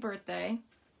happy birthday.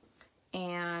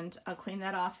 and I'll clean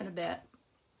that off in a bit.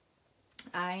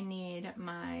 I need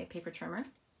my paper trimmer.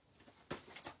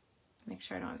 Make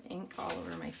sure I don't have ink all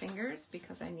over my fingers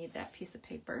because I need that piece of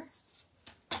paper.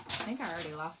 I think I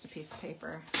already lost a piece of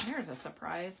paper. There's a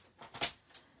surprise.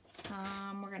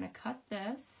 We're going to cut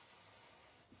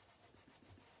this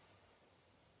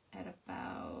at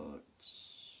about,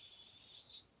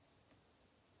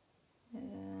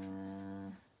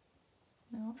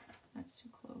 no, that's too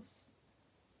close.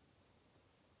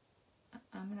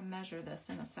 I'm going to measure this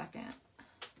in a second.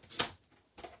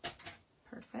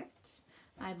 Perfect.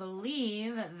 I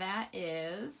believe that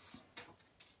is,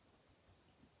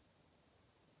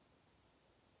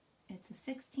 it's a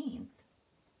 16th.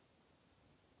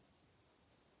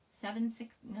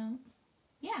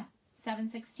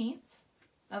 7/16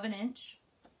 of an inch.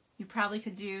 You probably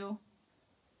could do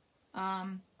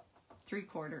 3/4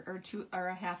 or 2 or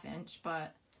a ½ inch,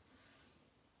 but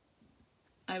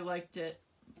I liked it,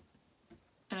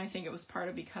 and I think it was part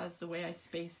of because the way I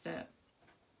spaced it.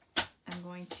 I'm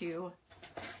going to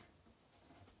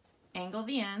angle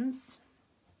the ends.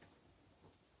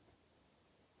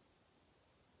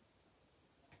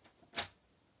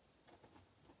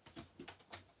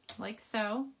 Like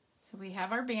so. So we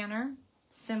have our banner,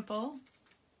 simple.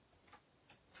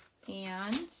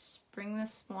 And bring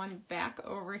this one back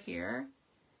over here,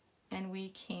 and we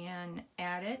can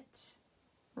add it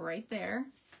right there,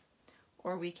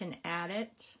 or we can add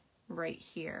it right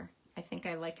here. I think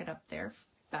I like it up there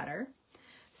better.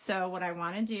 So what I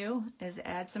want to do is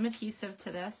add some adhesive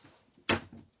to this.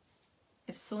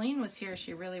 If Celine was here,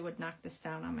 she really would knock this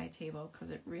down on my table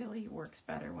because it really works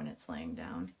better when it's laying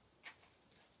down.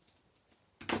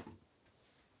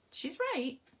 She's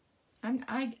right.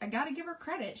 I gotta give her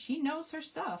credit. She knows her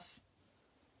stuff.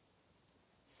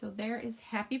 So there is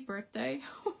Happy Birthday.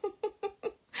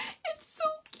 It's so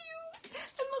cute.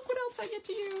 And look what else I get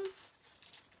to use.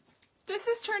 This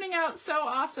is turning out so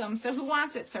awesome. So who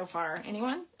wants it so far?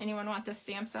 Anyone? Anyone want this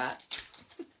stamp set?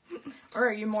 Or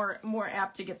are you more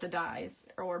apt to get the dies?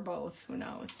 Or both? Who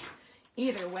knows?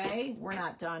 Either way, we're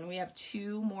not done. We have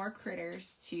 2 more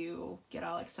critters to get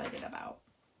all excited about.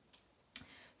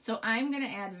 So I'm going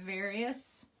to add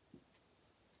various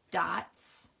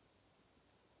dots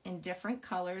in different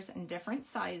colors and different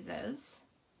sizes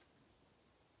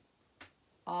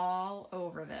all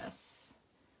over this.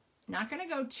 Not going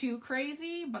to go too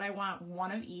crazy, but I want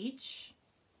one of each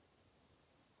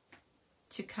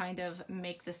to kind of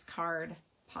make this card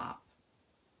pop.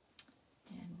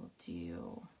 And we'll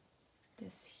do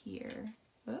this here.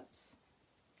 Oops.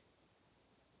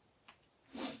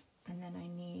 And then I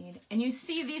need, and you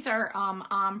see these are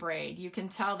ombre. You can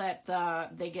tell that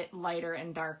they get lighter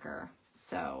and darker.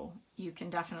 So you can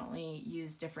definitely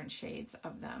use different shades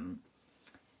of them.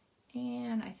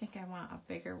 And I think I want a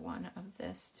bigger one of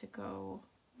this to go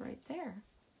right there.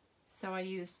 So I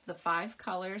used the 5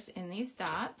 colors in these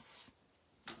dots.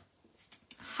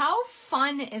 How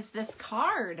fun is this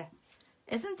card?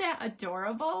 Isn't that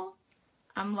adorable?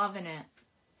 I'm loving it.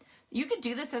 You could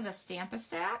do this as a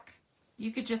Stamp-A-Stack.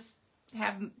 You could just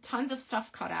have tons of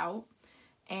stuff cut out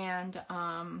and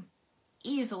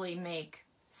easily make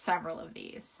several of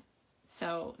these.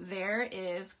 So there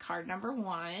is card number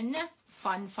 1.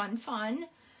 Fun, fun, fun.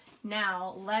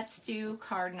 Now let's do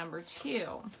card number 2.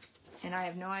 And I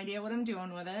have no idea what I'm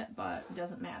doing with it, but it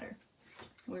doesn't matter.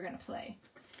 We're gonna play.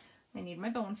 I need my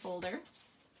bone folder,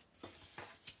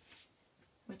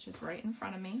 which is right in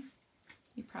front of me.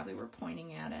 You probably were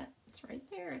pointing at it. It's right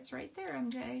there. It's right there,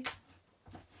 MJ.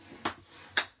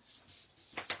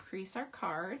 Crease our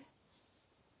card.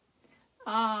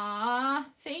 Ah,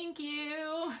 thank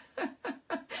you.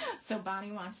 So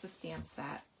Bonnie wants the stamp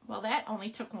set. Well, that only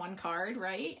took 1 card,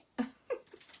 right?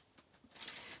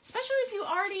 Especially if you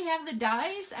already have the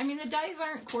dies. I mean, the dies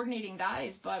aren't coordinating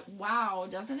dies, but wow,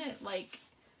 doesn't it like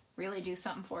really do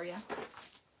something for you?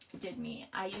 It did me.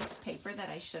 I used paper that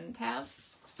I shouldn't have,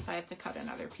 so I have to cut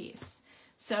another piece.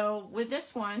 So with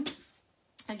this one,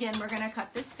 again, we're going to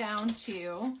cut this down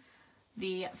to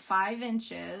the 5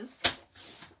 inches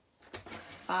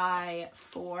by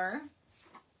 4.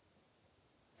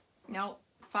 Nope,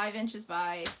 5 inches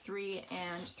by 3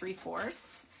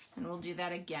 3/4. And we'll do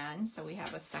that again. So we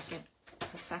have a second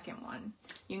one.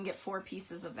 You can get 4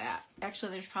 pieces of that.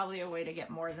 Actually, there's probably a way to get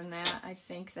more than that. I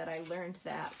think that I learned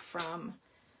that from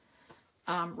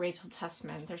Rachel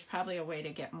Tessman. There's probably a way to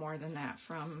get more than that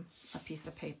from a piece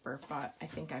of paper, but I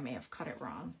think I may have cut it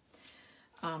wrong.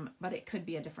 But it could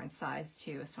be a different size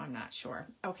too, so I'm not sure.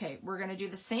 Okay, we're gonna do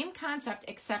the same concept,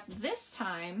 except this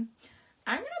time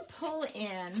I'm gonna pull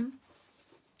in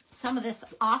some of this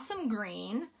awesome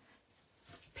green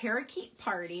Parakeet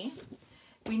Party.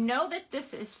 We know that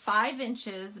this is 5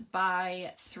 inches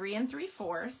by 3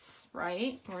 3/4,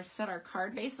 right? We'll set our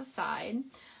card base aside.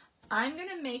 I'm going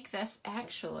to make this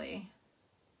actually,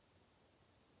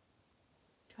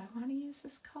 do I want to use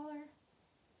this color?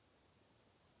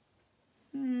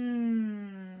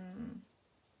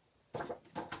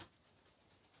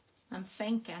 I'm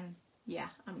thinking, yeah,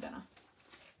 I'm gonna.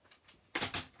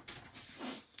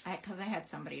 Because I had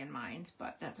somebody in mind,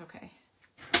 but that's okay.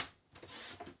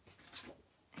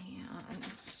 And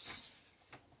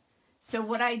so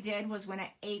what I did was went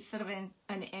 1/8 of an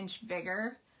inch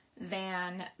bigger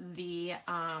than the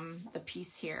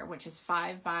piece here, which is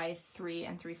 5 by 3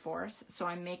 3/4. So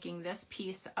I'm making this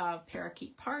piece of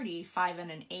Parakeet Party 5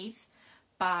 1/8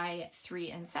 by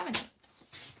 3 7/8.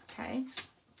 Okay,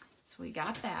 so we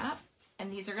got that. And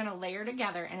these are going to layer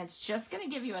together, and it's just going to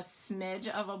give you a smidge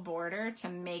of a border to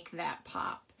make that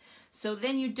pop. So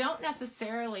then you don't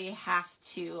necessarily have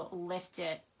to lift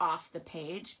it off the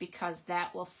page, because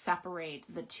that will separate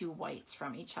the 2 whites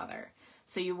from each other.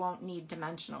 So you won't need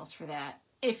dimensionals for that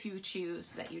if you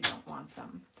choose that you don't want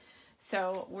them.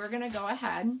 So we're going to go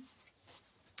ahead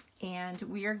and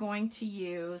we are going to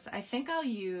use, I think I'll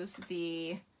use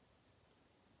the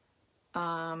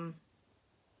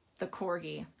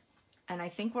Corgi. And I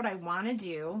think what I want to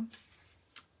do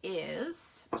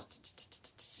is,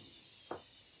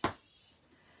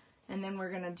 and then we're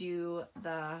going to do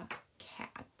the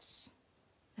cat.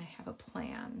 I have a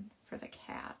plan for the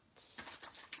cat.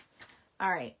 All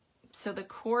right, so the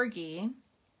Corgi,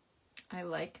 I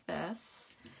like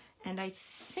this. And I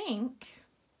think,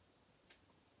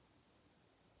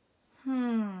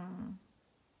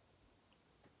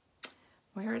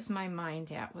 where is my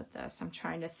mind at with this? I'm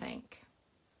trying to think.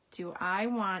 Do I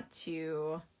want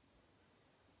to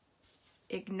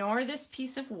ignore this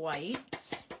piece of white?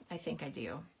 I think I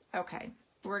do. Okay,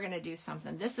 we're gonna do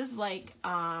something. This is like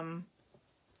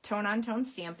tone-on-tone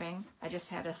stamping. I just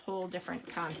had a whole different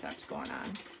concept going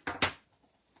on.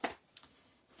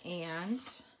 And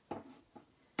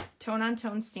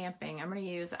tone-on-tone stamping, I'm gonna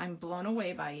use I'm Blown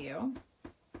Away by You.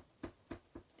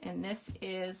 And this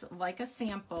is like a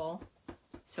sample,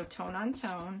 so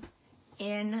tone-on-tone,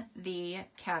 in the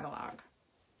catalog,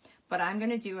 but I'm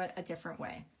going to do it a different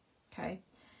way. Okay,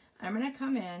 I'm going to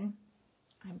come in,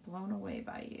 I'm blown away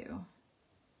by you.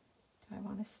 Do I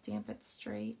want to stamp it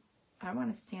straight? I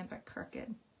want to stamp it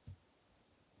crooked.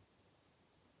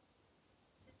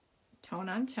 Tone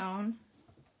on tone,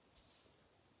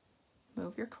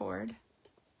 move your cord. I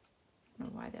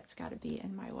don't know why that's got to be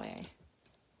in my way.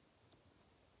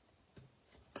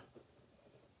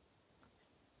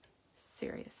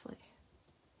 Seriously.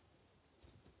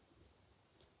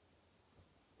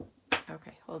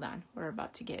 Okay, hold on. We're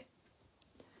about to get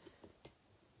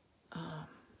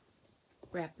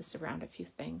wrap this around a few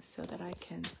things so that I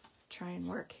can try and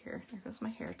work here. There goes my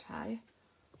hair tie.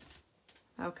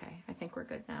 Okay, I think we're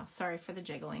good now. Sorry for the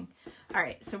jiggling. All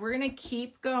right, so we're gonna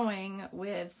keep going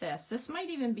with this. This might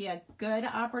even be a good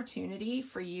opportunity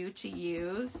for you to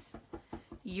use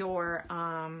your,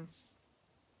 oh,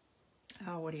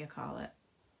 what do you call it?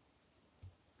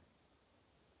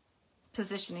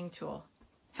 Positioning tool.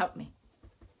 Help me.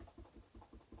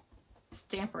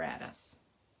 Stamparatus.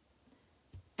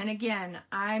 And again,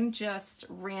 I'm just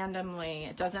randomly,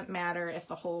 it doesn't matter if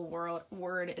the whole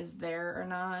word is there or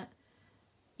not.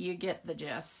 You get the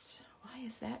gist. Why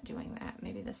is that doing that?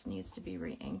 Maybe this needs to be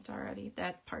re-inked already.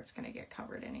 That part's going to get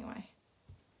covered anyway.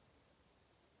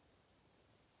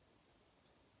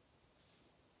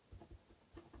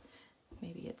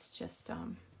 Maybe it's just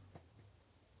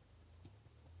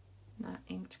not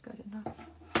inked good enough.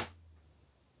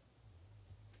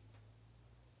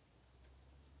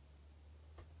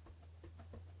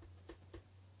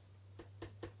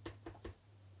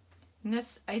 And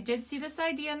this, I did see this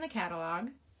idea in the catalog.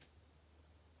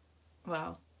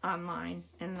 Well, online,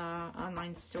 in the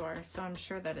online store, so I'm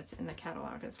sure that it's in the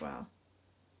catalog as well.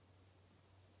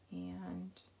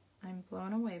 And I'm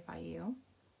blown away by you.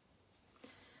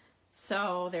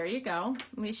 So there you go.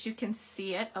 At least you can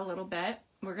see it a little bit.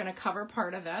 We're going to cover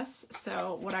part of this.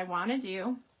 So what I want to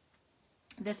do,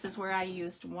 this is where I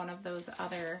used one of those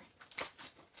other,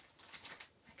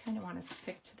 I kind of want to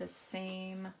stick to the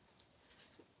same.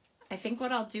 I think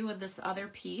what I'll do with this other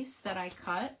piece that I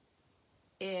cut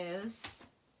is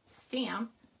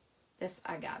stamp this.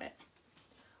 I got it.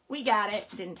 We got it.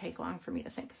 Didn't take long for me to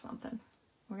think of something.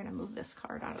 We're going to move this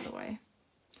card out of the way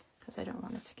because I don't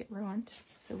want it to get ruined,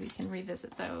 so we can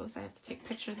revisit those. I have to take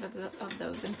pictures of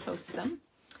those and post them.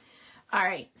 All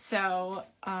right, so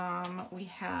we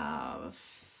have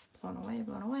blown away,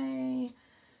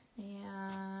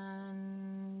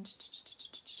 and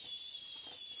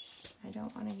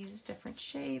don't want to use different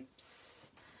shapes.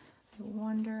 I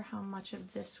wonder how much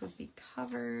of this would be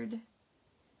covered.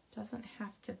 Doesn't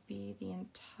have to be the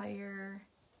entire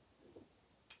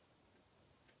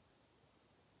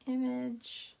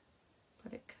image,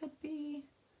 but it could be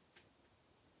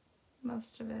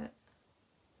most of it.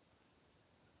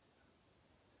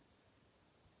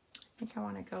 I think I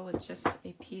want to go with just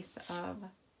a piece of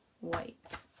white.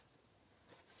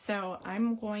 So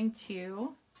I'm going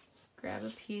to grab a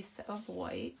piece of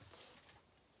white.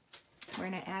 We're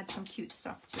going to add some cute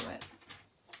stuff to it.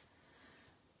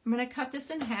 I'm going to cut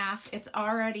this in half. It's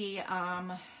already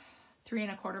 3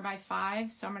 1/4 by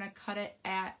 5, so I'm going to cut it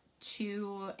at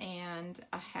 2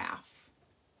 1/2.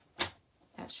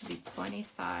 That should be plenty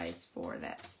size for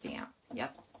that stamp.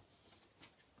 Yep.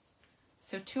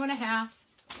 So 2 1/2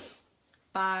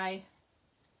 by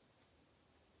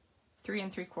 3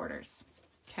 3/4.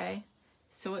 Okay.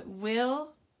 So it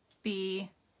will be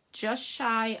just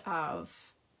shy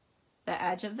of the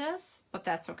edge of this, but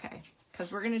that's okay,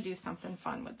 because we're going to do something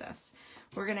fun with this.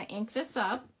 We're going to ink this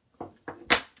up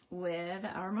with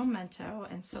our Memento,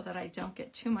 and so that I don't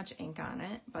get too much ink on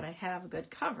it, but I have good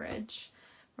coverage,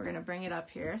 we're going to bring it up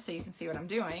here so you can see what I'm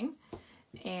doing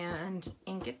and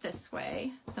ink it this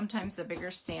way. Sometimes the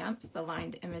bigger stamps, the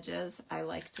lined images, I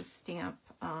like to stamp,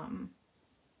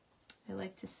 I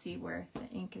like to see where the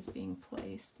ink is being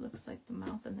placed. Looks like the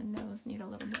mouth and the nose need a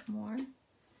little bit more.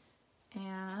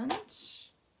 And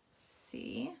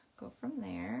see, go from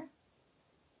there.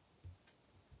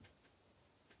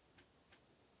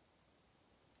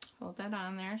 Hold that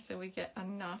on there so we get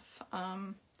enough,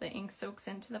 the ink soaks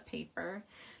into the paper.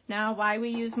 Now, why we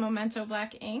use Memento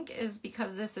Black ink is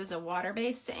because this is a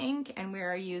water-based ink and we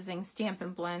are using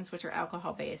Stampin' Blends, which are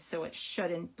alcohol-based, so it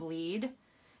shouldn't bleed.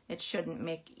 It shouldn't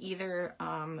make either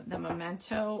the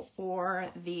Memento or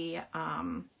the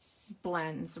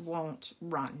blends won't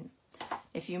run.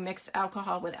 If you mix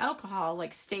alcohol with alcohol,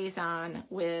 like StazOn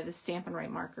with Stampin'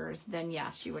 Write markers, then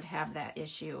yes, you would have that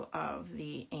issue of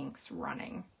the inks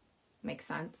running. Make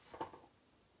sense?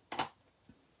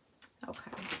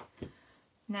 Okay.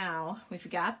 Now, we've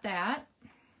got that.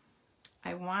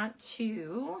 I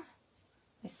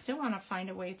still want to find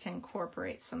a way to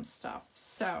incorporate some stuff.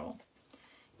 So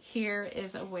here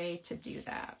is a way to do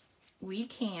that. We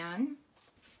can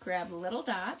grab little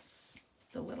dots,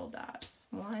 the little dots.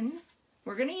 One,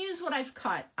 we're going to use what I've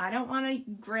cut. I don't want to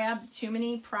grab too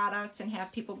many products and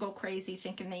have people go crazy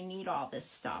thinking they need all this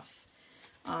stuff.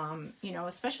 You know,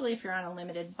 especially if you're on a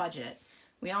limited budget.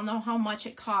 We all know how much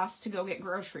it costs to go get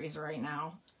groceries right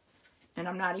now. And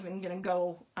I'm not even going to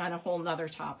go on a whole nother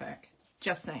topic.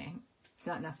 Just saying. It's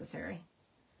not necessary.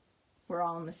 We're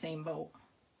all in the same boat.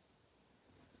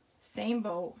 Same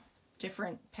boat,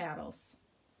 different paddles.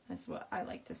 That's what I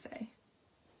like to say.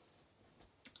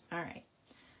 All right.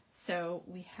 So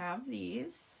we have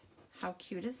these. How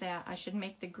cute is that? I should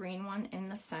make the green one in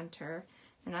the center.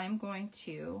 And I'm going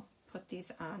to put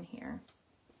these on here.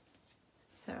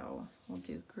 So we'll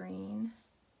do green.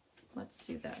 Let's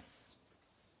do this.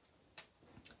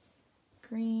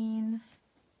 Green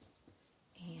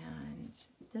and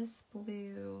this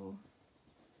blue,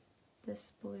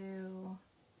 this blue,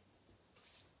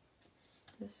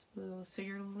 this blue. So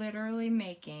you're literally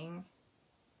making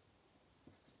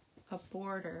a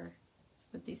border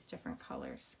with these different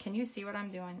colors. Can you see what I'm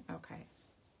doing? Okay.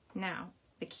 Now,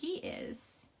 the key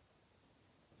is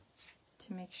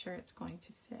to make sure it's going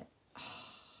to fit. Oh,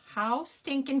 how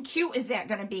stinking cute is that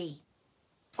going to be?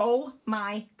 Oh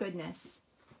my goodness.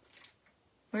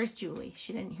 Where's Julie?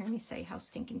 She didn't hear me say how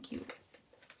stinking cute.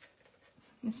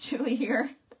 Is Julie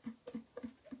here?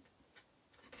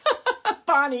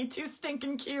 Bonnie, too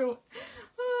stinking cute.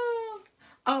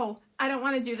 Oh, I don't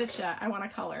want to do this yet. I want to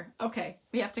color. Okay,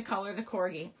 we have to color the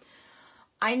corgi.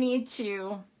 I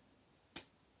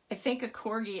think a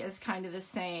corgi is kind of the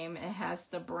same. It has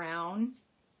the brown.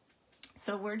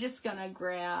 So we're just going to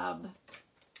grab,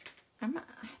 I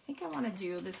think I want to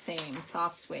do the same,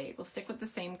 soft suede. We'll stick with the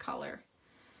same color.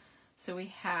 So we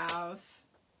have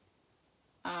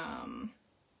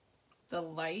the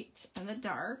light and the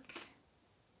dark.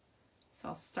 So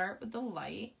I'll start with the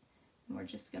light, and we're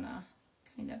just going to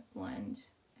kind of blend.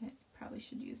 I probably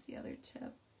should use the other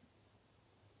tip.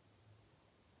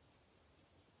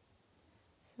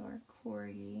 So our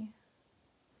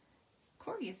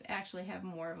corgis actually have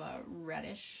more of a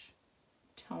reddish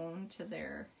tone to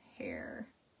their hair,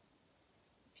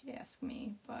 if you ask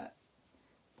me, but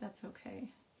that's okay.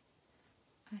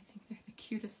 I think they're the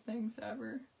cutest things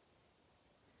ever.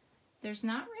 There's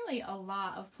not really a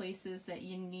lot of places that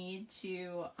you need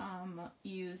to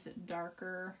use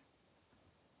darker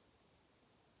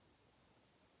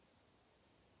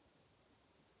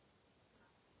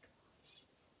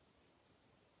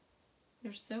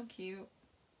They're so cute.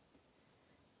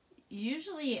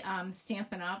 Usually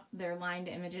Stampin' Up, their lined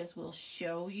images will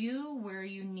show you where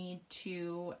you need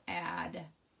to add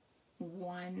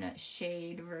one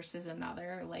shade versus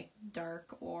another, like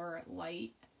dark or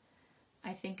light.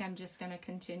 I think I'm just going to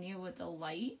continue with the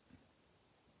light.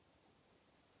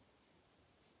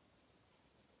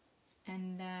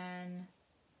 And then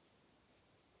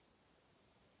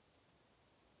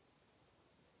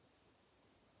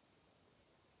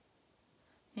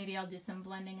maybe I'll do some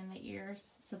blending in the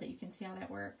ears so that you can see how that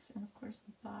works. And of course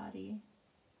the body.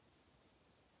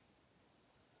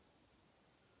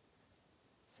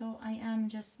 So I am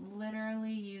just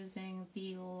literally using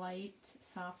the light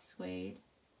soft suede.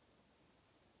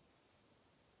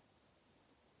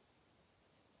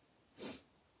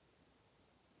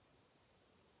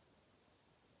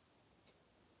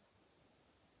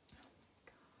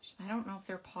 I don't know if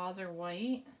their paws are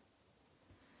white.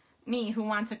 Me, who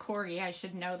wants a corgi, I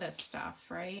should know this stuff,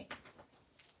 right?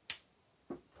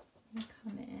 I'm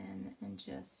come in and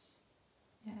just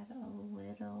add a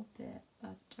little bit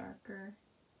of darker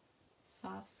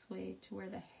soft suede to where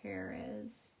the hair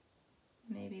is.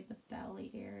 Maybe the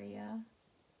belly area.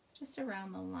 Just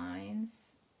around the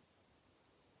lines.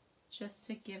 Just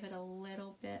to give it a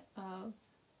little bit of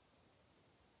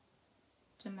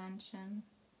dimension.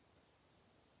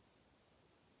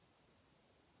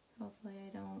 Hopefully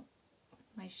I don't, with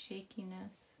my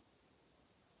shakiness,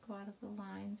 go out of the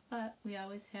lines, but we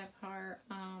always have our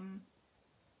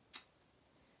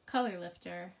color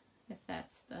lifter, if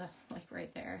that's the, like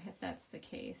right there, if that's the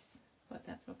case, but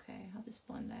that's okay. I'll just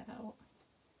blend that out.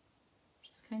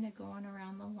 Just kind of going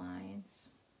around the lines.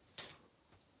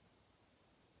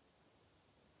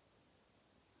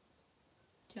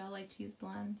 Do y'all like to use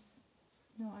blends?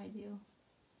 No, I do.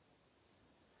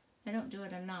 I don't do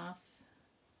it enough.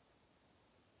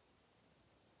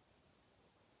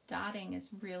 Dotting is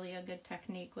really a good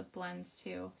technique with blends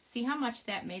too. See how much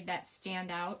that made that stand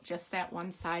out, just that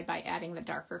one side, by adding the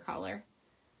darker color?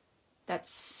 That's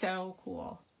so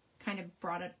cool. Kind of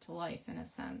brought it to life in a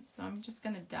sense. So I'm just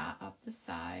going to dot up the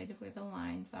side where the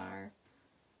lines are,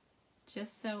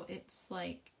 just so it's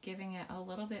like giving it a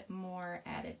little bit more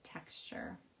added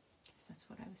texture. I guess that's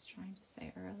what I was trying to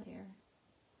say earlier.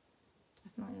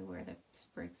 Definitely where the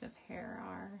sprigs of hair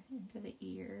are, into the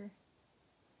ear.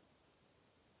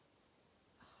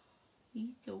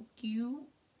 He's so cute.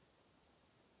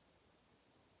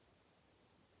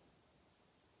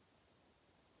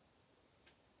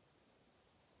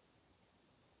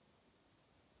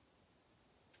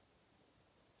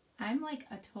 I'm like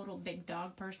a total big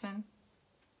dog person.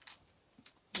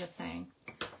 Just saying.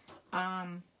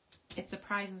 It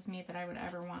surprises me that I would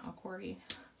ever want a corgi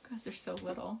because they're so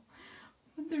little.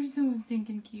 But they're so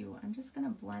stinking cute. I'm just going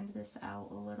to blend this out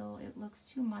a little. It looks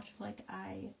too much like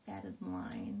I added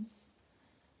lines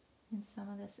in some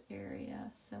of this area,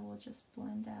 so we'll just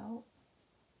blend out,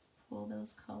 pull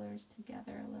those colors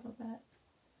together a little bit.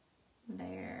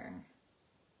 There.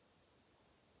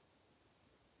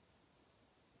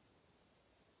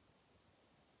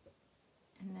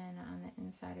 And then on the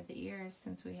inside of the ears,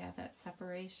 since we have that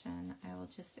separation, I will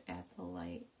just add the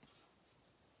light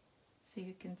so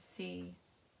you can see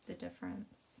the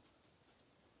difference,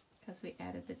 because we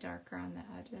added the darker on the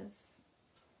edges.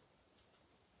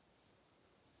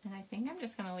 And I think I'm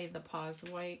just going to leave the paws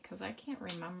white because I can't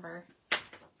remember.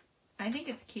 I think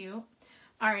it's cute.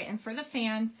 All right, and for the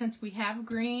fan, since we have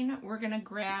green, we're going to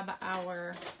grab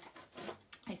our,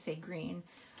 I say green,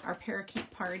 our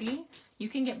Parakeet Party. You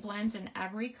can get blends in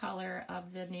every color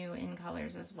of the new In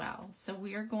Colors as well. So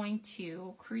we are going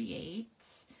to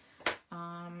create,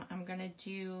 I'm going to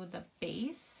do the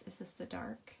base. Is this the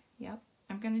dark? Yep.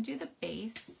 I'm going to do the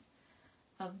base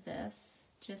of this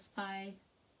just by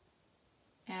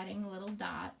adding little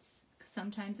dots.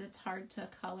 Sometimes it's hard to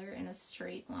color in a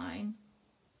straight line.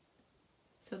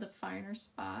 So the finer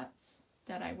spots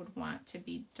that I would want to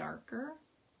be darker,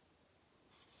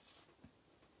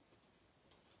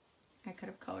 I could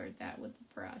have colored that with the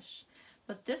brush.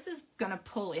 But this is gonna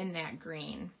pull in that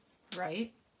green,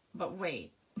 right? But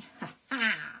wait,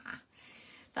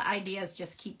 the ideas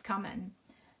just keep coming.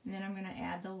 And then I'm gonna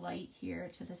add the light here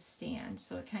to the stand,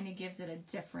 so it kind of gives it a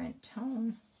different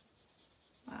tone.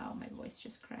 Wow, my voice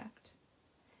just cracked.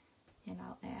 And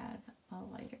I'll add a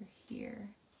lighter here.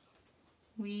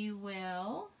 We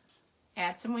will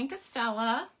add some Wink of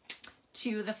Stella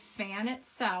to the fan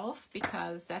itself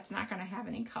because that's not going to have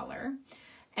any color.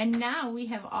 And now we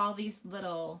have all these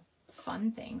little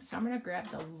fun things. So I'm going to grab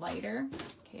the lighter.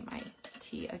 Okay, my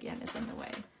tea again is in the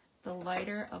way. The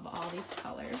lighter of all these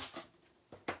colors.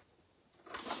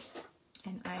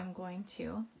 And I'm going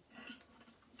to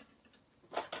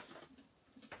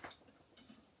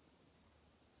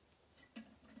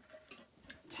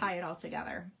tie it all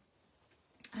together.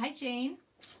 Hi, Jane.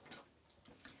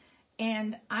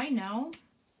 And I know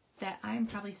that I'm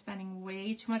probably spending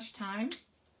way too much time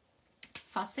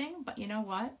fussing, but you know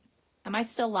what? Am I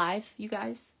still live, you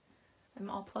guys? I'm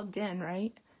all plugged in,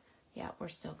 right? Yeah, we're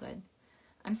still good.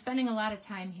 I'm spending a lot of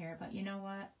time here, but you know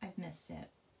what? I've missed it.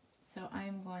 So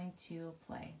I'm going to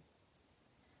play.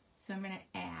 So I'm going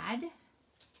to add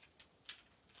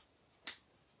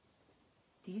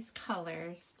these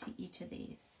colors to each of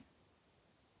these.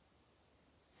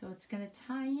 So it's going to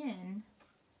tie in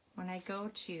when I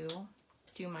go to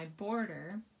do my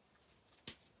border.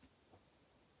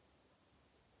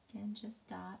 Again, just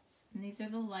dots. And these are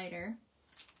the lighter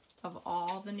of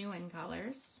all the new in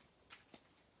colors.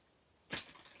 I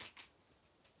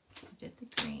did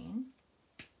the green.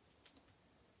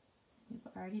 We've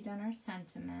already done our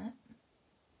sentiment.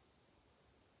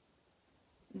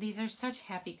 These are such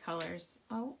happy colors.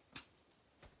 Oh.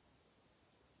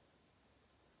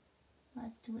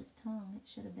 Last to his tongue. It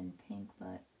should have been pink,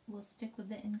 but we'll stick with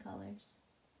the in colors.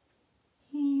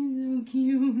 He's so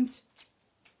cute.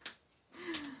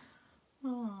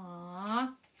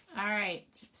 Aww.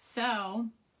 Alright, so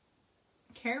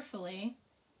carefully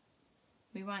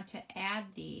we want to add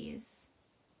these.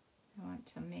 I want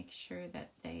to make sure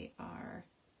that they are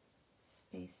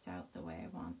spaced out the way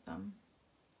I want them.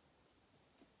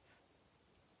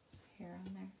 There's hair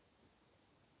on there.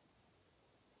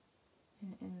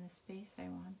 And in the space I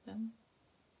want them.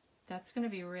 That's going to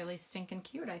be really stinking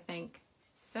cute, I think.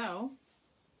 So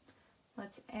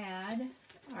let's add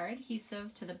our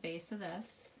adhesive to the base of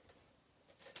this.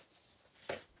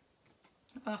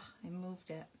 Oh, I moved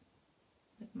it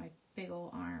with my big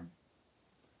old arm.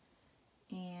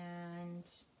 And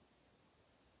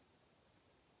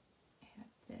add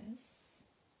this.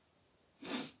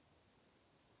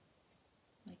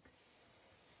 Like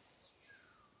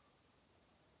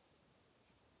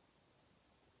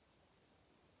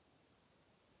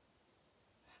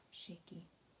shaky.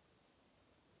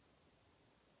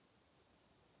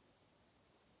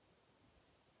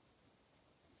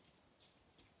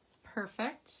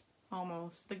 Perfect,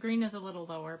 almost. The green is a little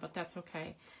lower, but that's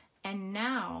okay. And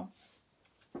now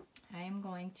I am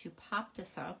going to pop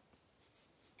this up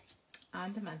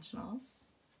on dimensionals,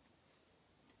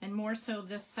 and more so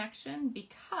this section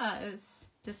because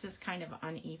this is kind of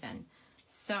uneven.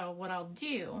 So what I'll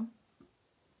do,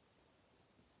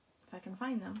 if I can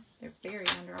find them, they're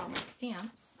buried under all my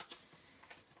stamps.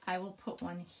 I will put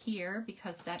one here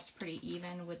because that's pretty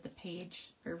even with the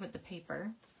page, or with the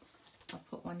paper. I'll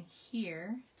put one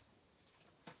here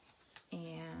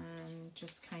and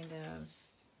just kind of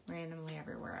randomly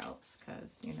everywhere else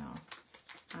because, you know,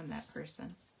 I'm that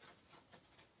person.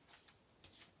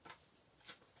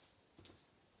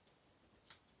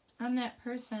 I'm that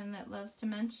person that loves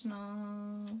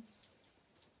dimensionals.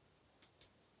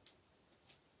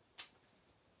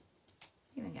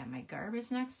 Even got my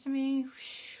garbage next to me.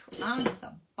 On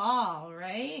the ball,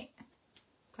 right?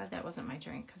 Glad that wasn't my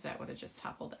drink because that would have just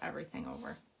toppled everything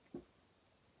over.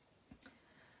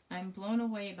 I'm blown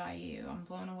away by you. I'm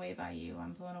blown away by you.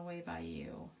 I'm blown away by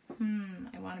you.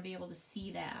 I want to be able to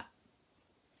see that.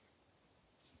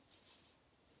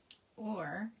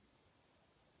 Or,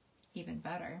 even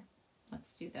better,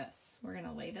 let's do this. We're going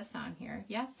to lay this on here.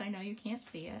 Yes, I know you can't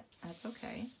see it. That's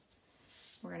okay.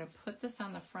 We're going to put this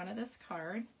on the front of this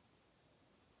card.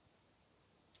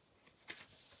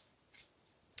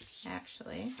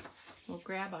 Actually, we'll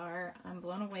grab our I'm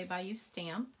Blown Away by You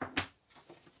stamp,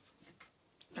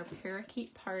 our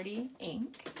Parakeet Party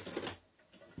ink,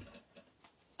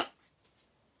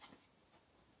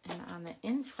 and on the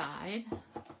inside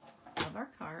of our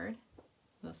card,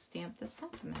 we'll stamp the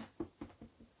sentiment.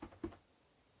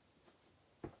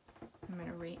 I'm going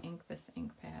to re-ink this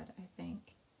ink pad, I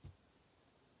think.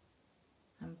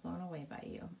 I'm blown away by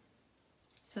you.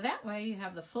 So that way you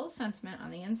have the full sentiment on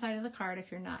the inside of the card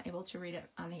if you're not able to read it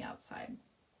on the outside.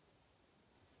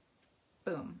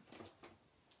 Boom.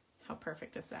 How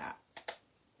perfect is that?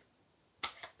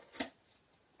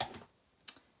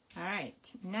 All right,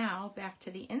 now back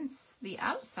to the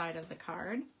outside of the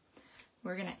card.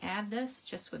 We're going to add this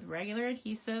just with regular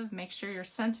adhesive. Make sure your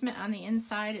sentiment on the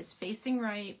inside is facing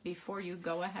right before you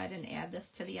go ahead and add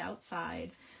this to the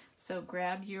outside. So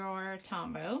grab your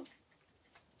Tombow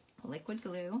liquid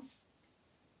glue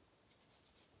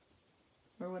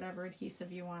or whatever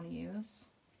adhesive you want to use.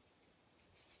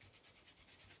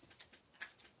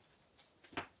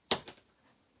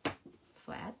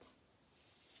 Flat.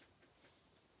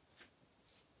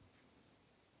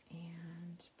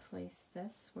 And place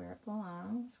this where it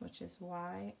belongs, which is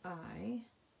why I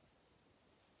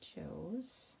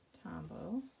chose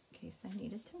Tombow. In case I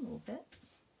needed to move it.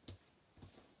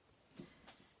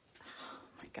 Oh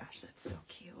my gosh, that's so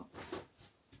cute.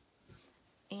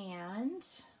 And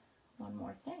one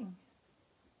more thing.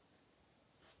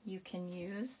 You can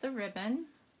use the ribbon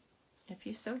if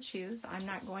you so choose. I'm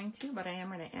not going to, but I am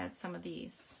going to add some of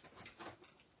these.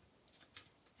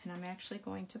 And I'm actually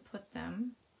going to put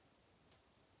them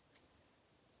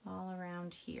all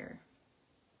around here.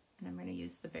 And I'm going to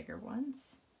use the bigger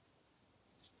ones.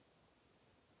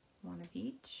 One of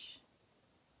each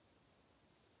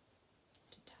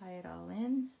to tie it all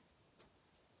in.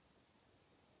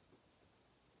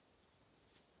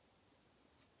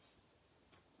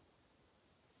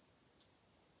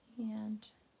 And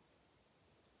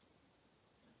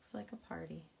looks like a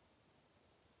party.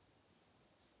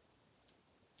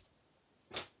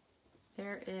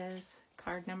 There is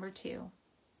card number 2.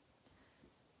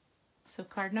 So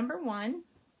card number 1,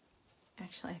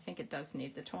 actually I think it does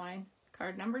need the twine.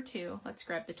 Card number 2, let's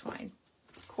grab the twine.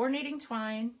 Coordinating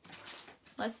twine,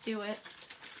 let's do it.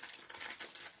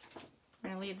 We're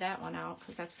gonna leave that one out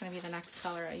because that's gonna be the next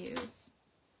color I use.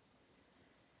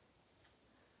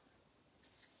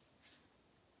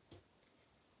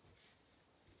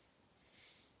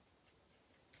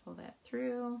 Pull that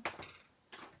through,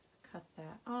 cut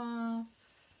that off,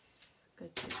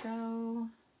 good to go.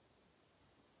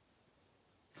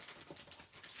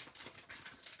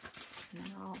 And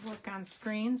then I'll work on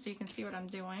screen so you can see what I'm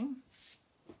doing.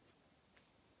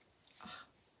 Oh,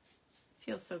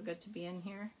 feels so good to be in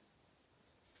here.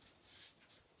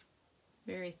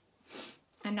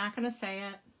 I'm not going to say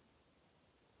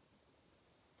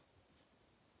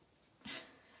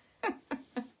it.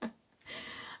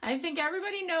 I think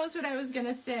everybody knows what I was going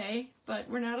to say, but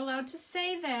we're not allowed to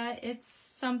say that. It's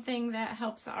something that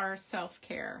helps our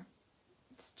self-care.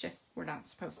 It's just, we're not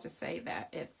supposed to say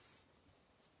that.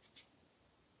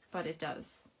 But it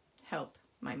does help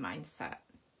my mindset.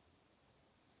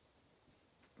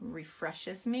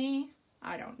 Refreshes me.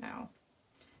 I don't know.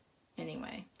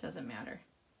 Anyway, doesn't matter.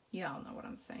 You all know what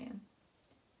I'm saying.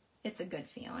 It's a good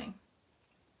feeling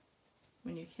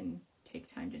when you can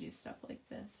take time to do stuff like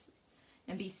this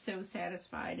and be so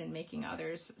satisfied in making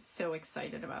others so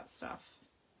excited about stuff.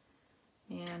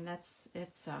 And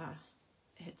it's a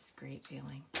great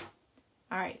feeling.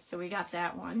 All right, so we got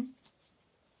that one.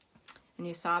 And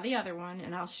you saw the other one,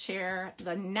 and I'll share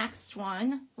the next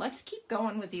one. Let's keep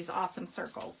going with these awesome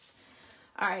circles.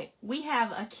 All right, we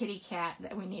have a kitty cat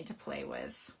that we need to play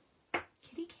with.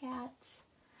 Kitty cat.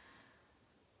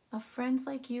 A friend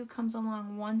like you comes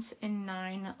along once in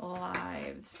 9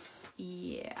 lives.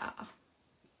 Yeah.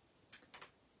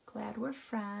 Glad we're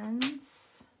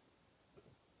friends.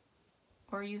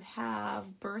 Or you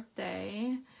have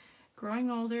birthday. Growing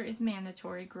older is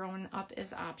mandatory. Growing up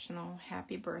is optional.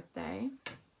 Happy birthday.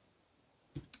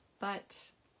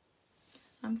 But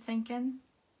I'm thinking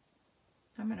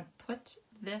I'm going to put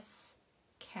this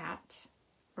cat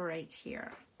right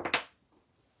here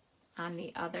on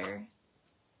the other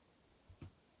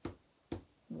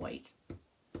white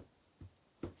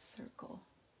circle.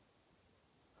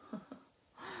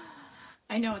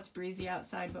 I know it's breezy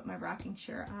outside, but my rocking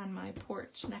chair on my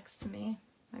porch next to me,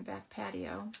 my back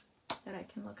patio, that I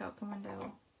can look out the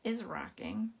window, is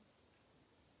rocking.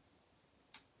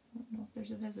 I don't know if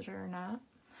there's a visitor or not.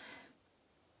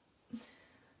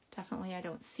 Definitely I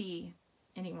don't see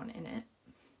anyone in it.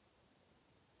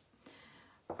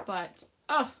 But,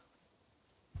 oh,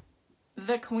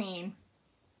 the queen.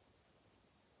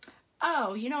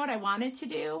 Oh, you know what I wanted to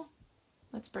do?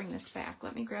 Let's bring this back.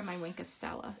 Let me grab my Wink of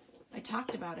Stella. I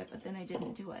talked about it, but then I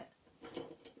didn't do it.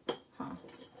 Huh.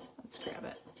 Let's grab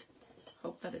it.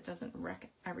 Hope that it doesn't wreck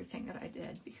everything that I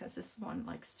did, because this one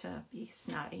likes to be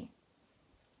snotty.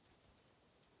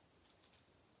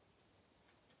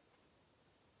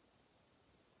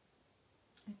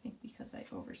 I think because I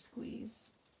over squeeze.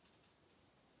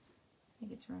 I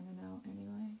think it's running out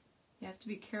anyway. You have to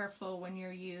be careful when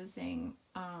you're using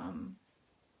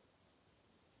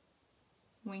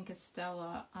Wink of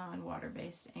Stella on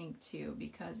water-based ink too,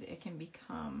 because it can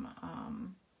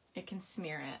become, it can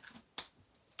smear it.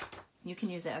 You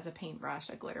can use it as a paintbrush,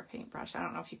 a glitter paintbrush. I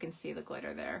don't know if you can see the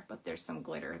glitter there, but there's some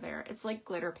glitter there. It's like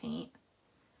glitter paint.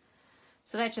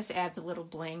 So that just adds a little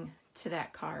bling to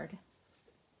that card.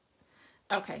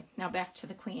 Okay, now back to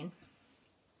the queen.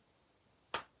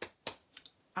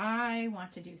 I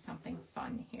want to do something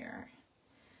fun here.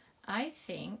 I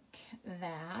think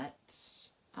that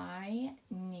I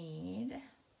need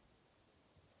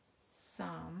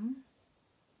some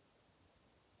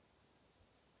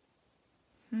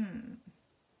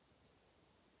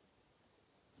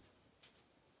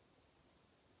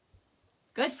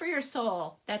Good for your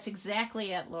soul. That's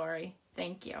exactly it, Lori.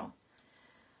 Thank you.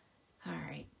 All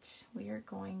right. We are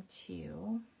going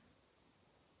to...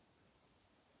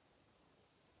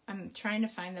 I'm trying to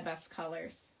find the best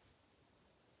colors.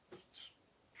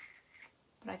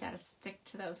 But I got to stick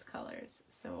to those colors.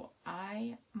 So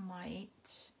I might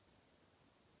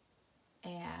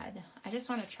add... I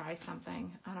just want to try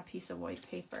something on a piece of white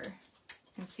paper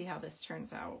and see how this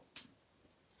turns out.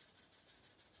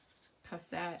 Because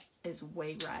that is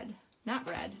way red. Not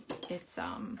red. It's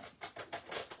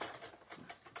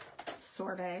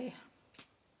sorbet.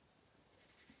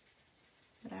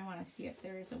 But I want to see if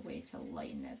there is a way to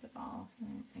lighten it at all. I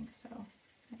don't think so.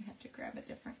 I have to grab a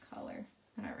different color.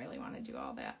 I don't really want to do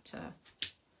all that to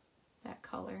that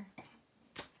color.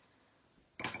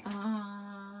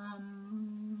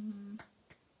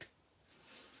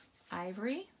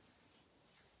 Ivory.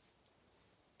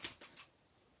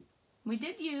 We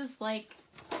did use like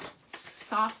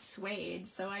soft suede,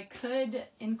 so I could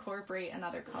incorporate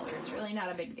another color. It's really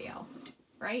not a big deal,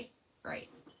 right? Right.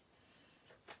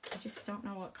 I just don't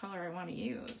know what color I want to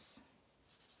use.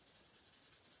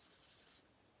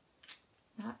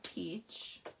 Not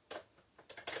peach.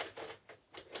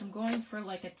 I'm going for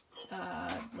like a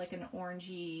like an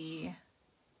orangey.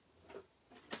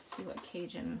 Let's see what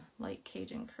Cajun, light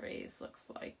Cajun Craze looks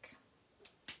like.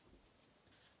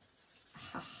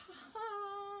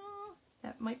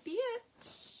 That might be it.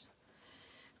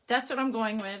 That's what I'm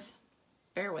going with.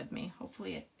 Bear with me.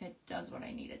 Hopefully it does what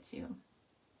I need it to.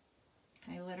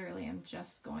 I literally am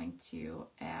just going to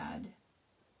add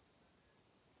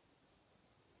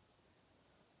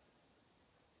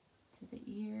to the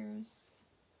ears.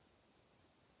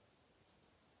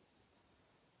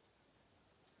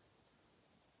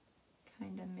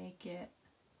 Kind of make it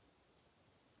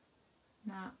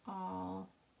not all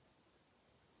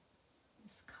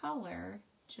this color,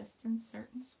 just in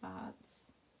certain spots.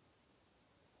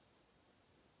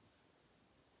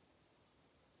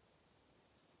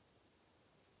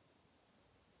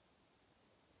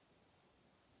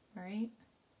 Right?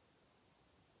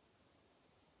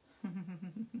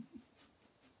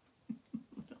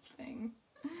 Little thing.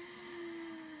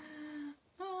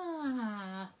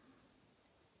 I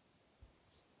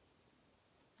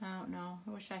don't know.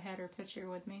 I wish I had her picture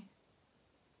with me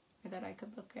or that I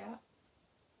could look at.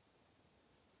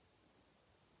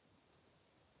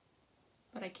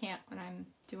 But I can't when I'm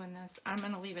doing this. I'm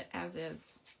going to leave it as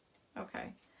is.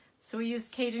 Okay. So we use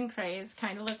Cajun Craze.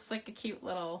 Kind of looks like a cute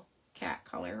little cat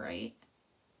color, right?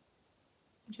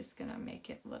 I'm just going to make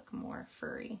it look more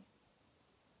furry.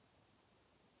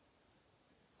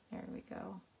 There we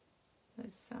go.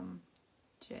 There's some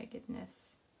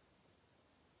jaggedness.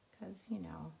 Because, you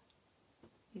know,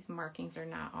 these markings are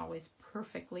not always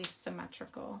perfectly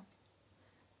symmetrical.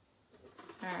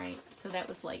 Alright, so that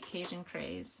was light Cajun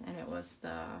Craze, and it was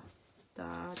the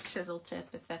chisel tip,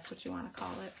 if that's what you want to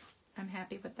call it. I'm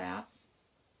happy with that.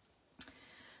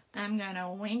 I'm going to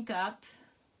wink up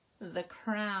the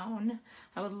crown.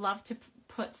 I would love to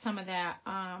put some of that,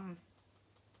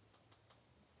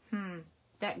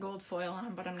 that gold foil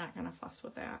on, but I'm not going to fuss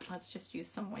with that. Let's just use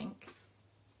some wink.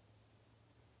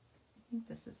 I think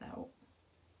this is out.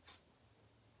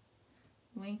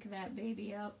 Wink that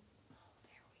baby up. Oh,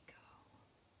 there we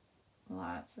go.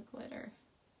 Lots of glitter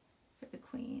for the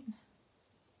queen.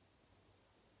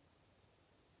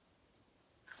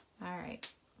 All right,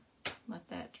 let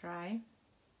that dry.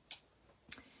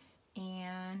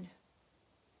 And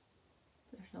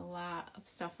there's a lot of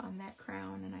stuff on that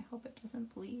crown, and I hope it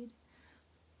doesn't bleed.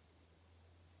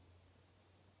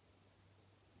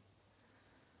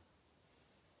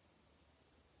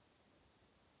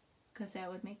 Because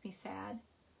that would make me sad.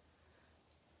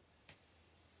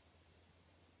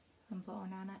 I'm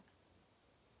blowing on it.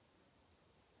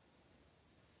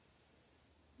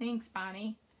 Thanks,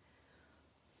 Bonnie.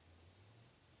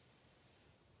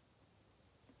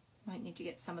 Might need to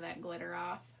get some of that glitter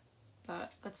off,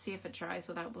 but let's see if it dries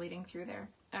without bleeding through there.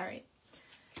 All right,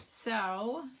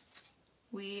 so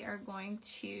we are going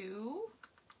to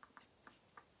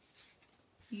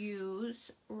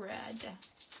use red,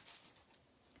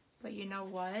 but you know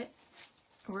what?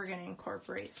 We're going to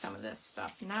incorporate some of this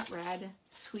stuff. Not red,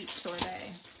 sweet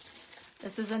sorbet.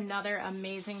 This is another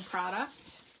amazing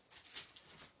product.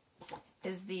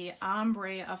 Is the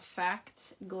Ombre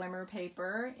Effect Glimmer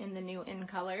Paper in the new In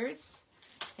Colors.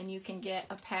 And you can get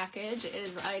a package. It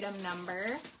is item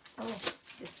number, oh,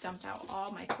 just dumped out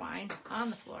all my twine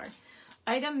on the floor.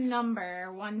 Item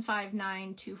number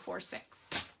 159246.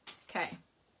 Okay,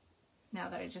 now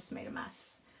that I just made a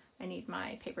mess, I need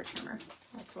my paper trimmer.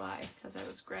 That's why, because I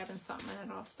was grabbing something and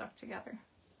it all stuck together.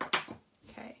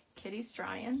 Okay, Kitty's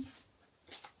drying.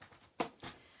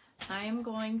 I am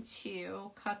going to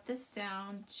cut this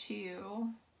down to,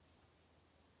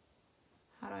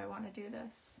 how do I want to do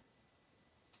this?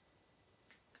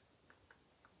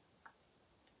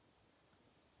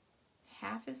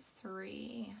 Half is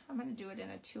 3. I'm going to do it in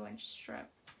a 2-inch strip.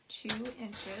 2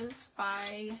 inches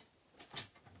by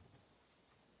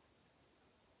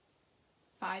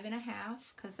 5.5,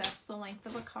 because that's the length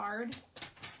of a card.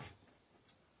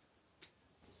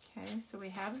 Okay, so we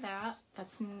have that.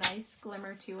 That's nice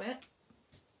glimmer to it.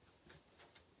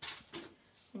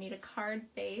 I need a card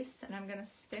base, and I'm going to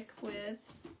stick with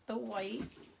the white.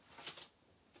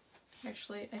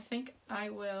 Actually, I think I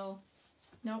will,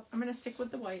 nope, I'm going to stick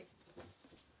with the white.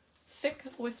 Thick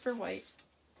Whisper White.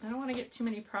 I don't want to get too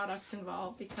many products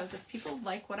involved, because if people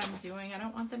like what I'm doing, I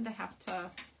don't want them to have to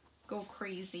go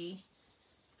crazy.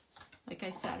 Like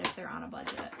I said, if they're on a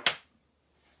budget.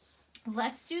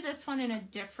 Let's do this one in a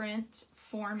different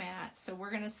format. So we're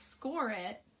going to score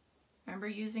it. Remember,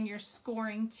 using your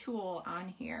scoring tool on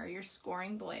here, your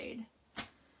scoring blade.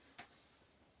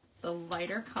 The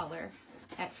lighter color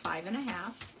at 5.5.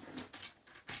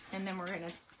 And then we're going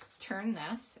to turn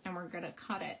this and we're going to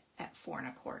cut it at 4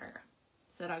 1/4.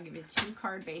 So that'll give you 2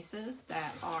 card bases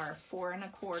that are 4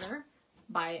 1/4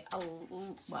 by,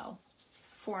 well,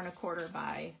 4 1/4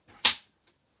 by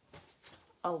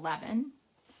 11.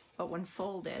 But when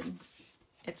folded,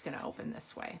 it's going to open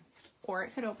this way. Or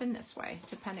it could open this way,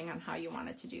 depending on how you want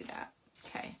it to do that.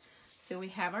 Okay, so we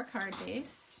have our card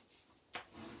base.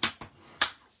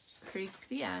 Crease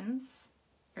the ends,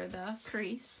 or the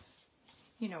crease.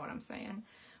 You know what I'm saying.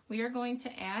 We are going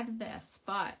to add this,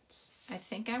 but I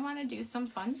think I want to do some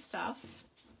fun stuff,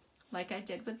 like I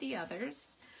did with the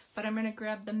others. But I'm going to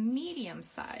grab the medium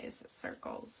size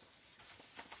circles,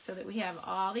 so that we have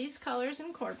all these colors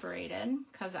incorporated,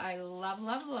 because I love,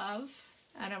 love, love,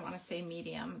 I don't want to say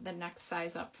medium, the next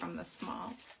size up from the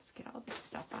small. Let's get all this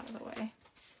stuff out of the way.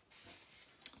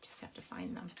 Just have to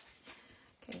find them.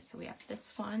 Okay, so we have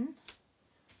this one,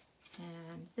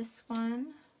 and this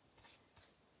one,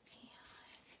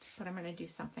 but I'm going to do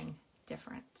something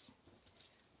different.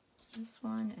 This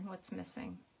one, and what's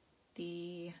missing?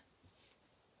 The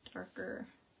darker,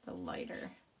 the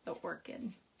lighter, the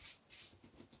orchid.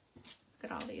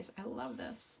 Look at all these. I love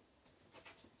this.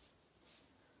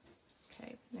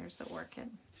 Okay, there's the orchid.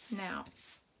 Now,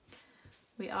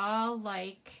 we all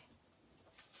like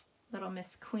Little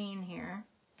Miss Queen here.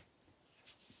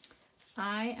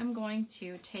 I am going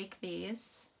to take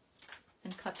these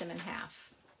and cut them in half.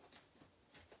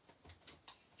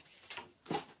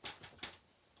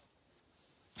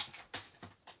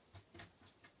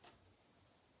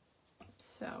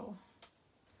 So,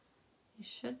 you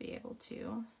should be able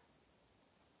to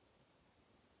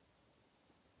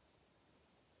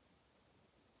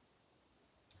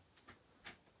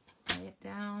it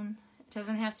down. It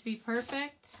doesn't have to be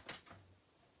perfect.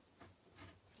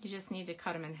 You just need to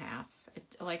cut them in half.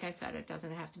 Like I said, it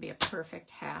doesn't have to be a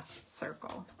perfect half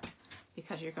circle,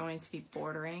 because you're going to be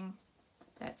bordering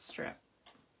that strip.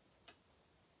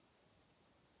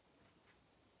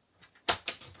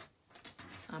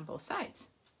 On both sides.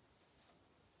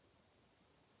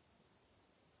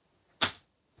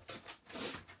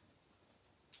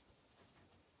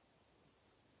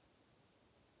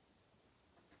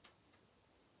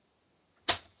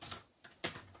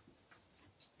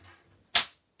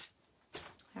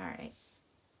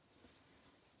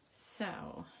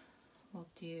 So we'll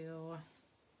do,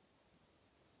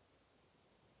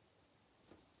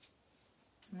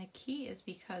 and the key is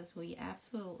because we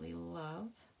absolutely love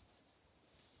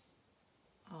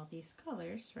all these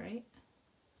colors, right?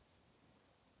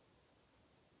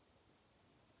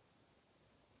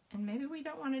 And maybe we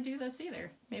don't want to do this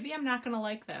either. Maybe I'm not going to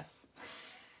like this.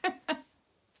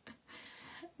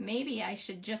 Maybe I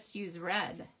should just use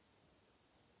red.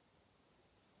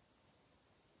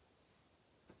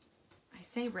 I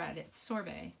say red, it's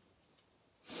sorbet.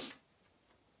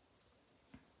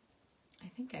 I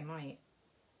think I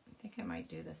might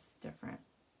do this different.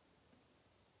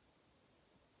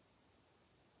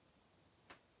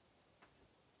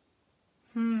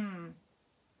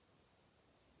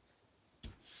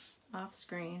 Off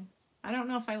screen. I don't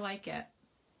know if I like it.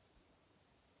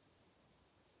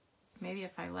 Maybe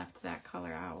if I left that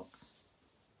color out.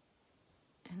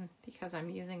 And because I'm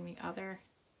using the other.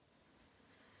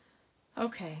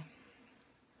 Okay.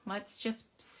 Let's just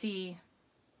see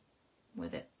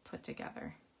with it put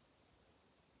together.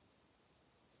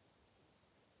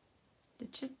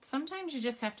 Sometimes you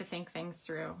just have to think things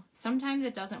through. Sometimes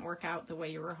it doesn't work out the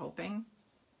way you were hoping.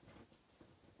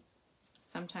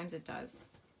 Sometimes it does.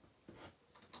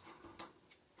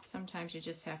 Sometimes you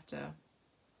just have to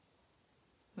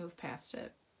move past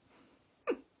it.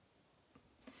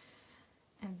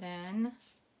 And then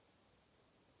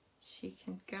she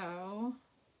can go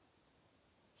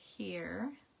here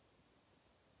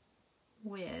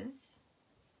with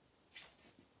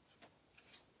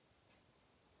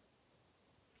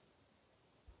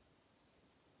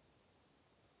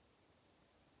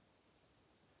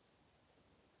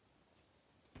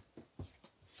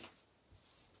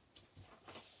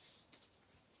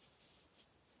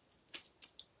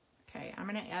I'm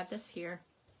going to add this here.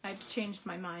 I've changed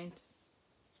my mind.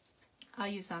 I'll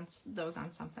use those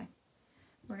on something.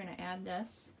 We're going to add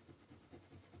this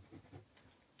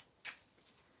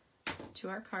to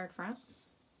our card front.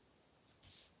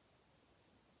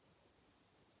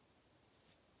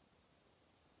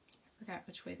 I forgot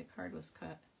which way the card was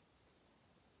cut.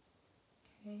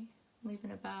 Okay,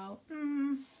 leaving about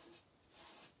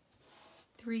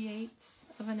 3/8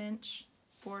 of an inch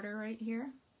border right here.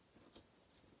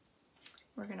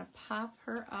 We're going to pop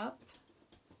her up.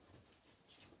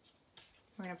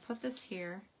 We're going to put this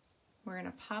here. We're going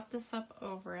to pop this up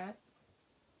over it.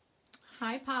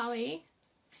 Hi, Polly.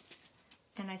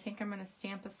 And I think I'm going to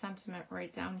stamp a sentiment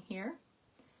right down here.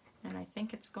 And I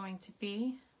think it's going to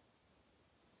be,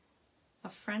 a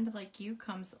friend like you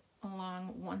comes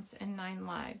along once in 9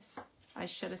 lives. I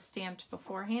should have stamped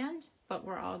beforehand, but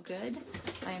we're all good.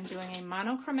 I am doing a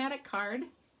monochromatic card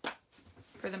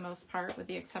for the most part, with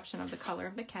the exception of the color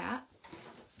of the cat.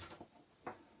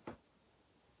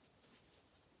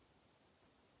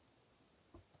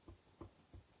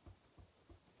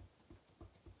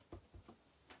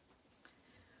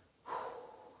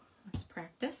 Let's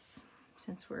practice,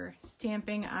 since we're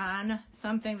stamping on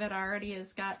something that already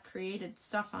has got created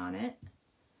stuff on it.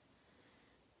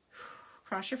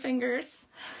 Cross your fingers.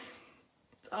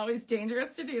 It's always dangerous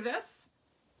to do this.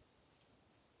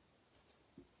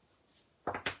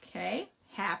 Okay,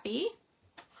 happy.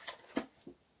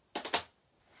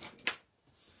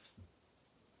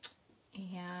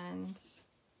 And,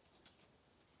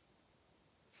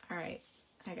 all right,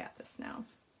 I got this now.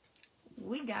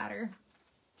 We got her.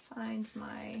 Find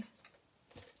my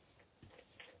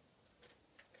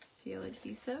seal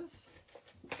adhesive.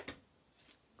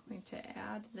 I'm going to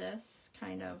add this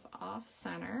kind of off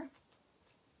center.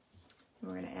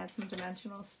 We're going to add some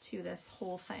dimensionals to this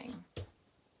whole thing.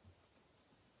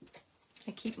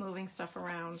 I keep moving stuff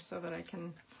around so that I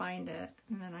can find it,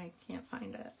 and then I can't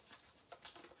find it.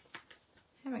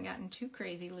 I haven't gotten too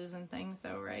crazy losing things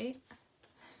though, right?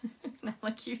 Not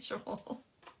like usual.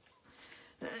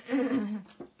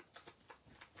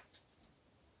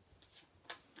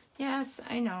 Yes,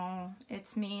 I know.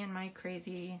 It's me and my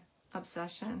crazy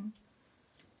obsession.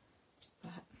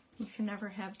 But you can never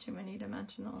have too many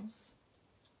dimensionals.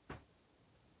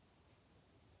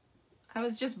 I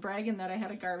was just bragging that I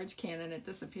had a garbage can and it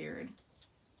disappeared.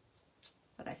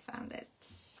 But I found it.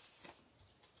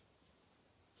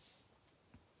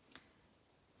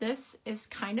 This is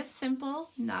kind of simple,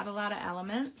 not a lot of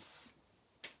elements,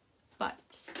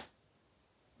 but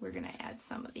we're going to add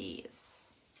some of these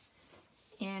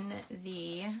in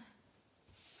the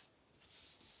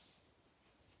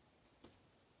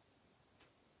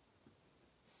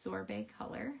sorbet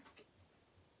color.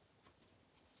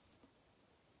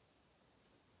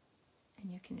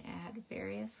 And you can add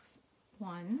various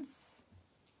ones.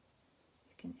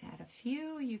 You can add a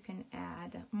few, you can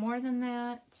add more than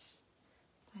that.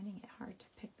 Finding it hard to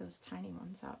pick those tiny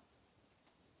ones up.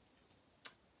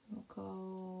 We'll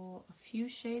go a few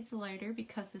shades lighter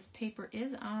because this paper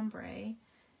is ombre,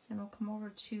 and we'll come over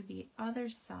to the other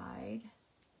side.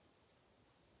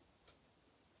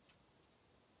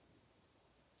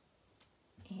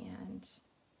 And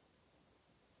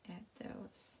add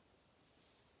those.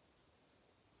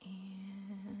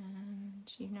 And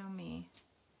you know me,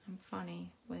 I'm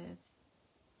funny with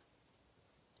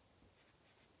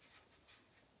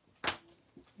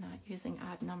not using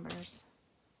odd numbers.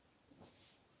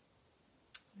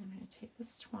 I'm going to take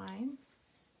this twine,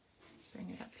 bring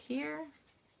it up here,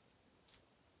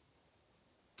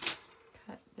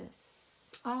 cut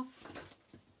this off.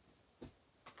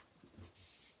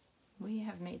 We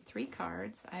have made 3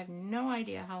 cards. I have no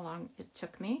idea how long it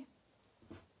took me.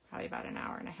 Probably about an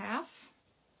hour and a half.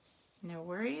 No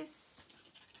worries.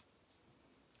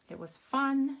 It was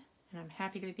fun, and I'm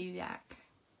happy to be back.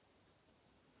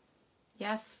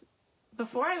 Yes,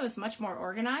 before I was much more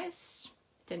organized.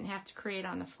 Didn't have to create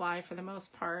on the fly for the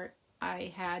most part.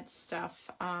 I had stuff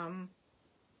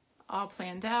all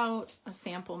planned out, a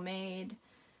sample made.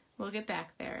 We'll get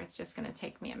back there. It's just going to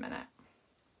take me a minute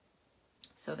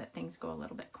so that things go a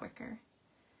little bit quicker.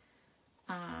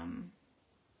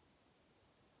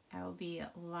 I will be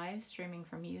live streaming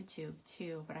from YouTube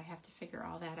too, but I have to figure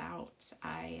all that out.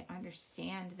 I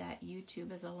understand that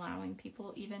YouTube is allowing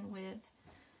people even with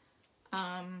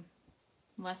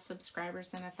less subscribers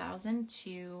than 1,000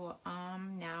 to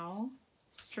now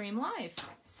stream live.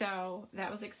 So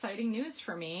that was exciting news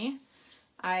for me.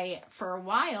 I, for a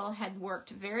while, had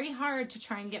worked very hard to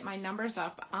try and get my numbers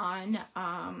up on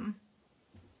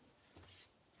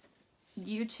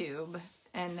YouTube,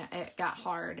 and it got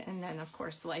hard, and then of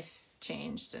course life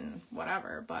changed and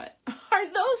whatever. But are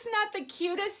those not the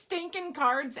cutest stinking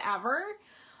cards ever?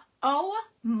 Oh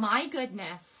my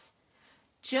goodness.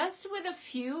 Just with a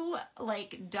few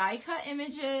like die cut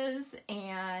images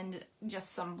and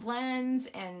just some blends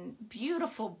and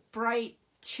beautiful, bright,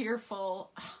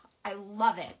 cheerful. I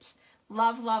love it.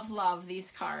 Love, love, love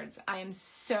these cards. I am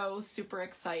so super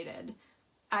excited.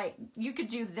 You could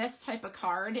do this type of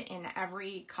card in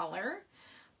every color.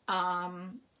 I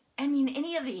mean,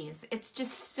 any of these. It's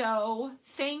just so,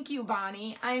 thank you,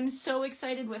 Bonnie. I'm so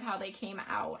excited with how they came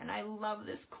out, and I love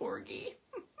this corgi.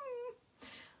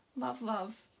 Love,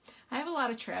 love. I have a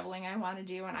lot of traveling I want to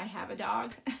do, and I have a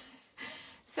dog.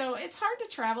 So it's hard to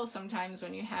travel sometimes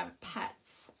when you have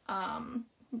pets.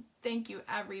 Thank you,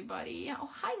 everybody. Oh,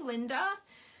 hi, Linda.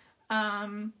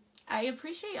 I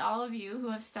appreciate all of you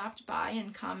who have stopped by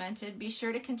and commented. Be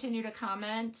sure to continue to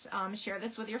comment. Share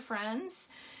this with your friends.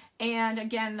 And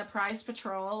again, the prize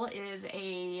patrol is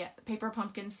a Paper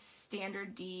Pumpkin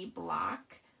Standard D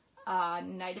block,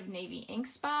 Night of Navy ink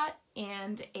spot,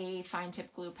 and a fine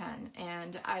tip glue pen.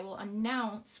 And I will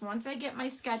announce once I get my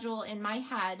schedule in my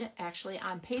head, actually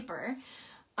on paper,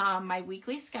 my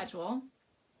weekly schedule.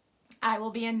 I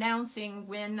will be announcing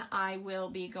when I will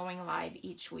be going live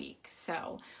each week.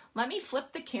 So let me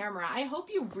flip the camera. I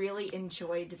hope you really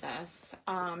enjoyed this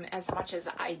as much as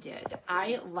I did.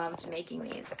 I loved making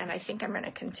these, and I think I'm going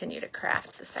to continue to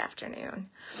craft this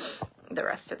afternoon, the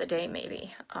rest of the day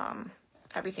maybe.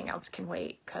 Everything else can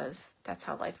wait because that's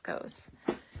how life goes.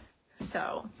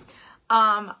 So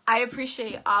I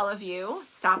appreciate all of you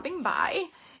stopping by.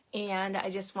 And I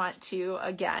just want to,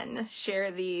 again, share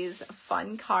these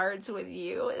fun cards with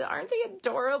you. Aren't they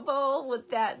adorable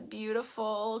with that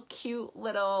beautiful, cute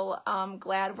little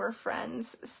Glad We're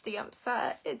Friends stamp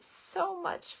set? It's so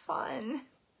much fun.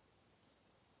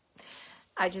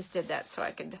 I just did that so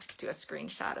I could do a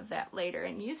screenshot of that later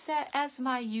and use that as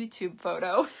my YouTube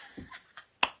photo.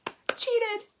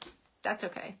 Cheated. That's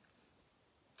okay.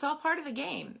 It's all part of the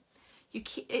game.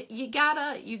 You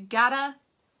gotta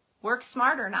work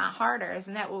smarter, not harder.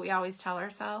 Isn't that what we always tell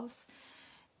ourselves?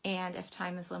 And if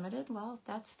time is limited, well,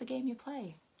 that's the game you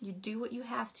play. You do what you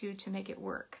have to make it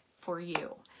work for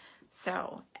you.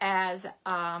 So as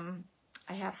I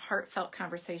had a heartfelt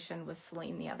conversation with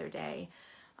Celine the other day,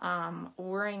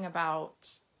 worrying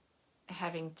about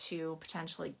having to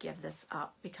potentially give this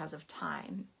up because of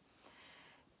time.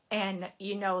 And,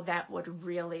 you know, that would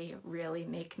really, really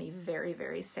make me very,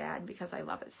 very sad because I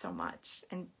love it so much.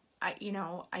 And I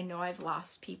know I've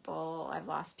lost people. I've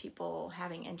lost people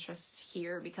having interests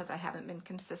here because I haven't been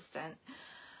consistent.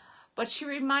 But she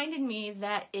reminded me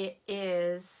that it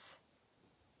is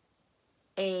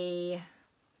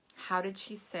how did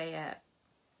she say it?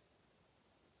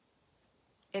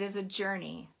 It is a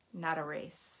journey, not a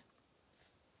race.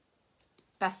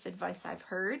 Best advice I've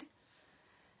heard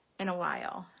in a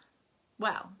while.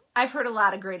 Well, I've heard a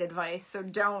lot of great advice, so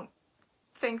don't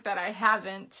think that I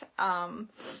haven't.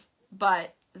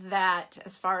 But that,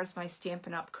 as far as my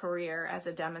Stampin' Up! Career as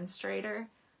a demonstrator,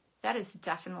 that is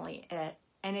definitely it.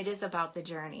 And it is about the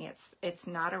journey. It's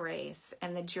not a race.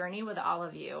 And the journey with all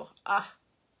of you,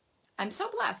 I'm so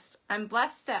blessed. I'm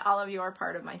blessed that all of you are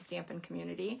part of my Stampin'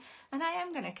 community, and I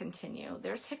am going to continue.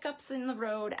 There's hiccups in the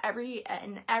road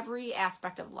in every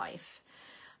aspect of life.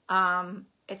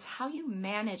 It's how you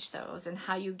manage those and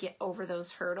how you get over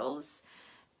those hurdles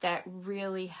that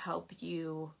really help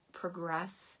you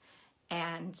progress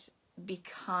and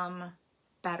become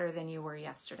better than you were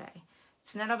yesterday.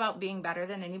 It's not about being better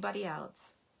than anybody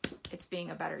else. It's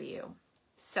being a better you.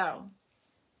 So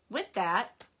with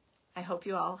that, I hope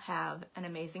you all have an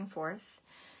amazing 4th,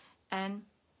 and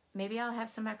maybe I'll have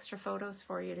some extra photos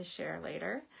for you to share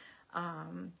later.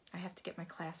 I have to get my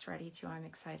class ready too. I'm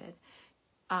excited.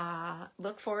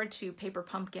 Look forward to Paper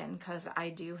Pumpkin because I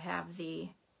do have the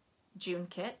June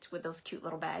kit with those cute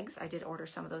little bags. I did order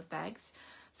some of those bags.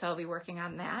 So I'll be working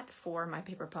on that for my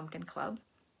Paper Pumpkin Club.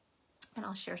 And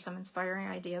I'll share some inspiring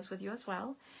ideas with you as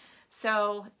well.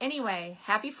 So anyway,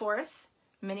 happy 4th.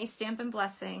 Many Stampin'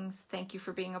 blessings. Thank you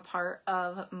for being a part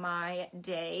of my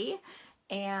day.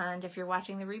 And if you're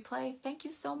watching the replay, thank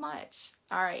you so much.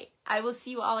 All right. I will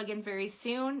see you all again very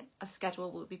soon. A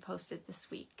schedule will be posted this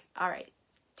week. All right.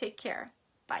 Take care.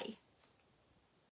 Bye.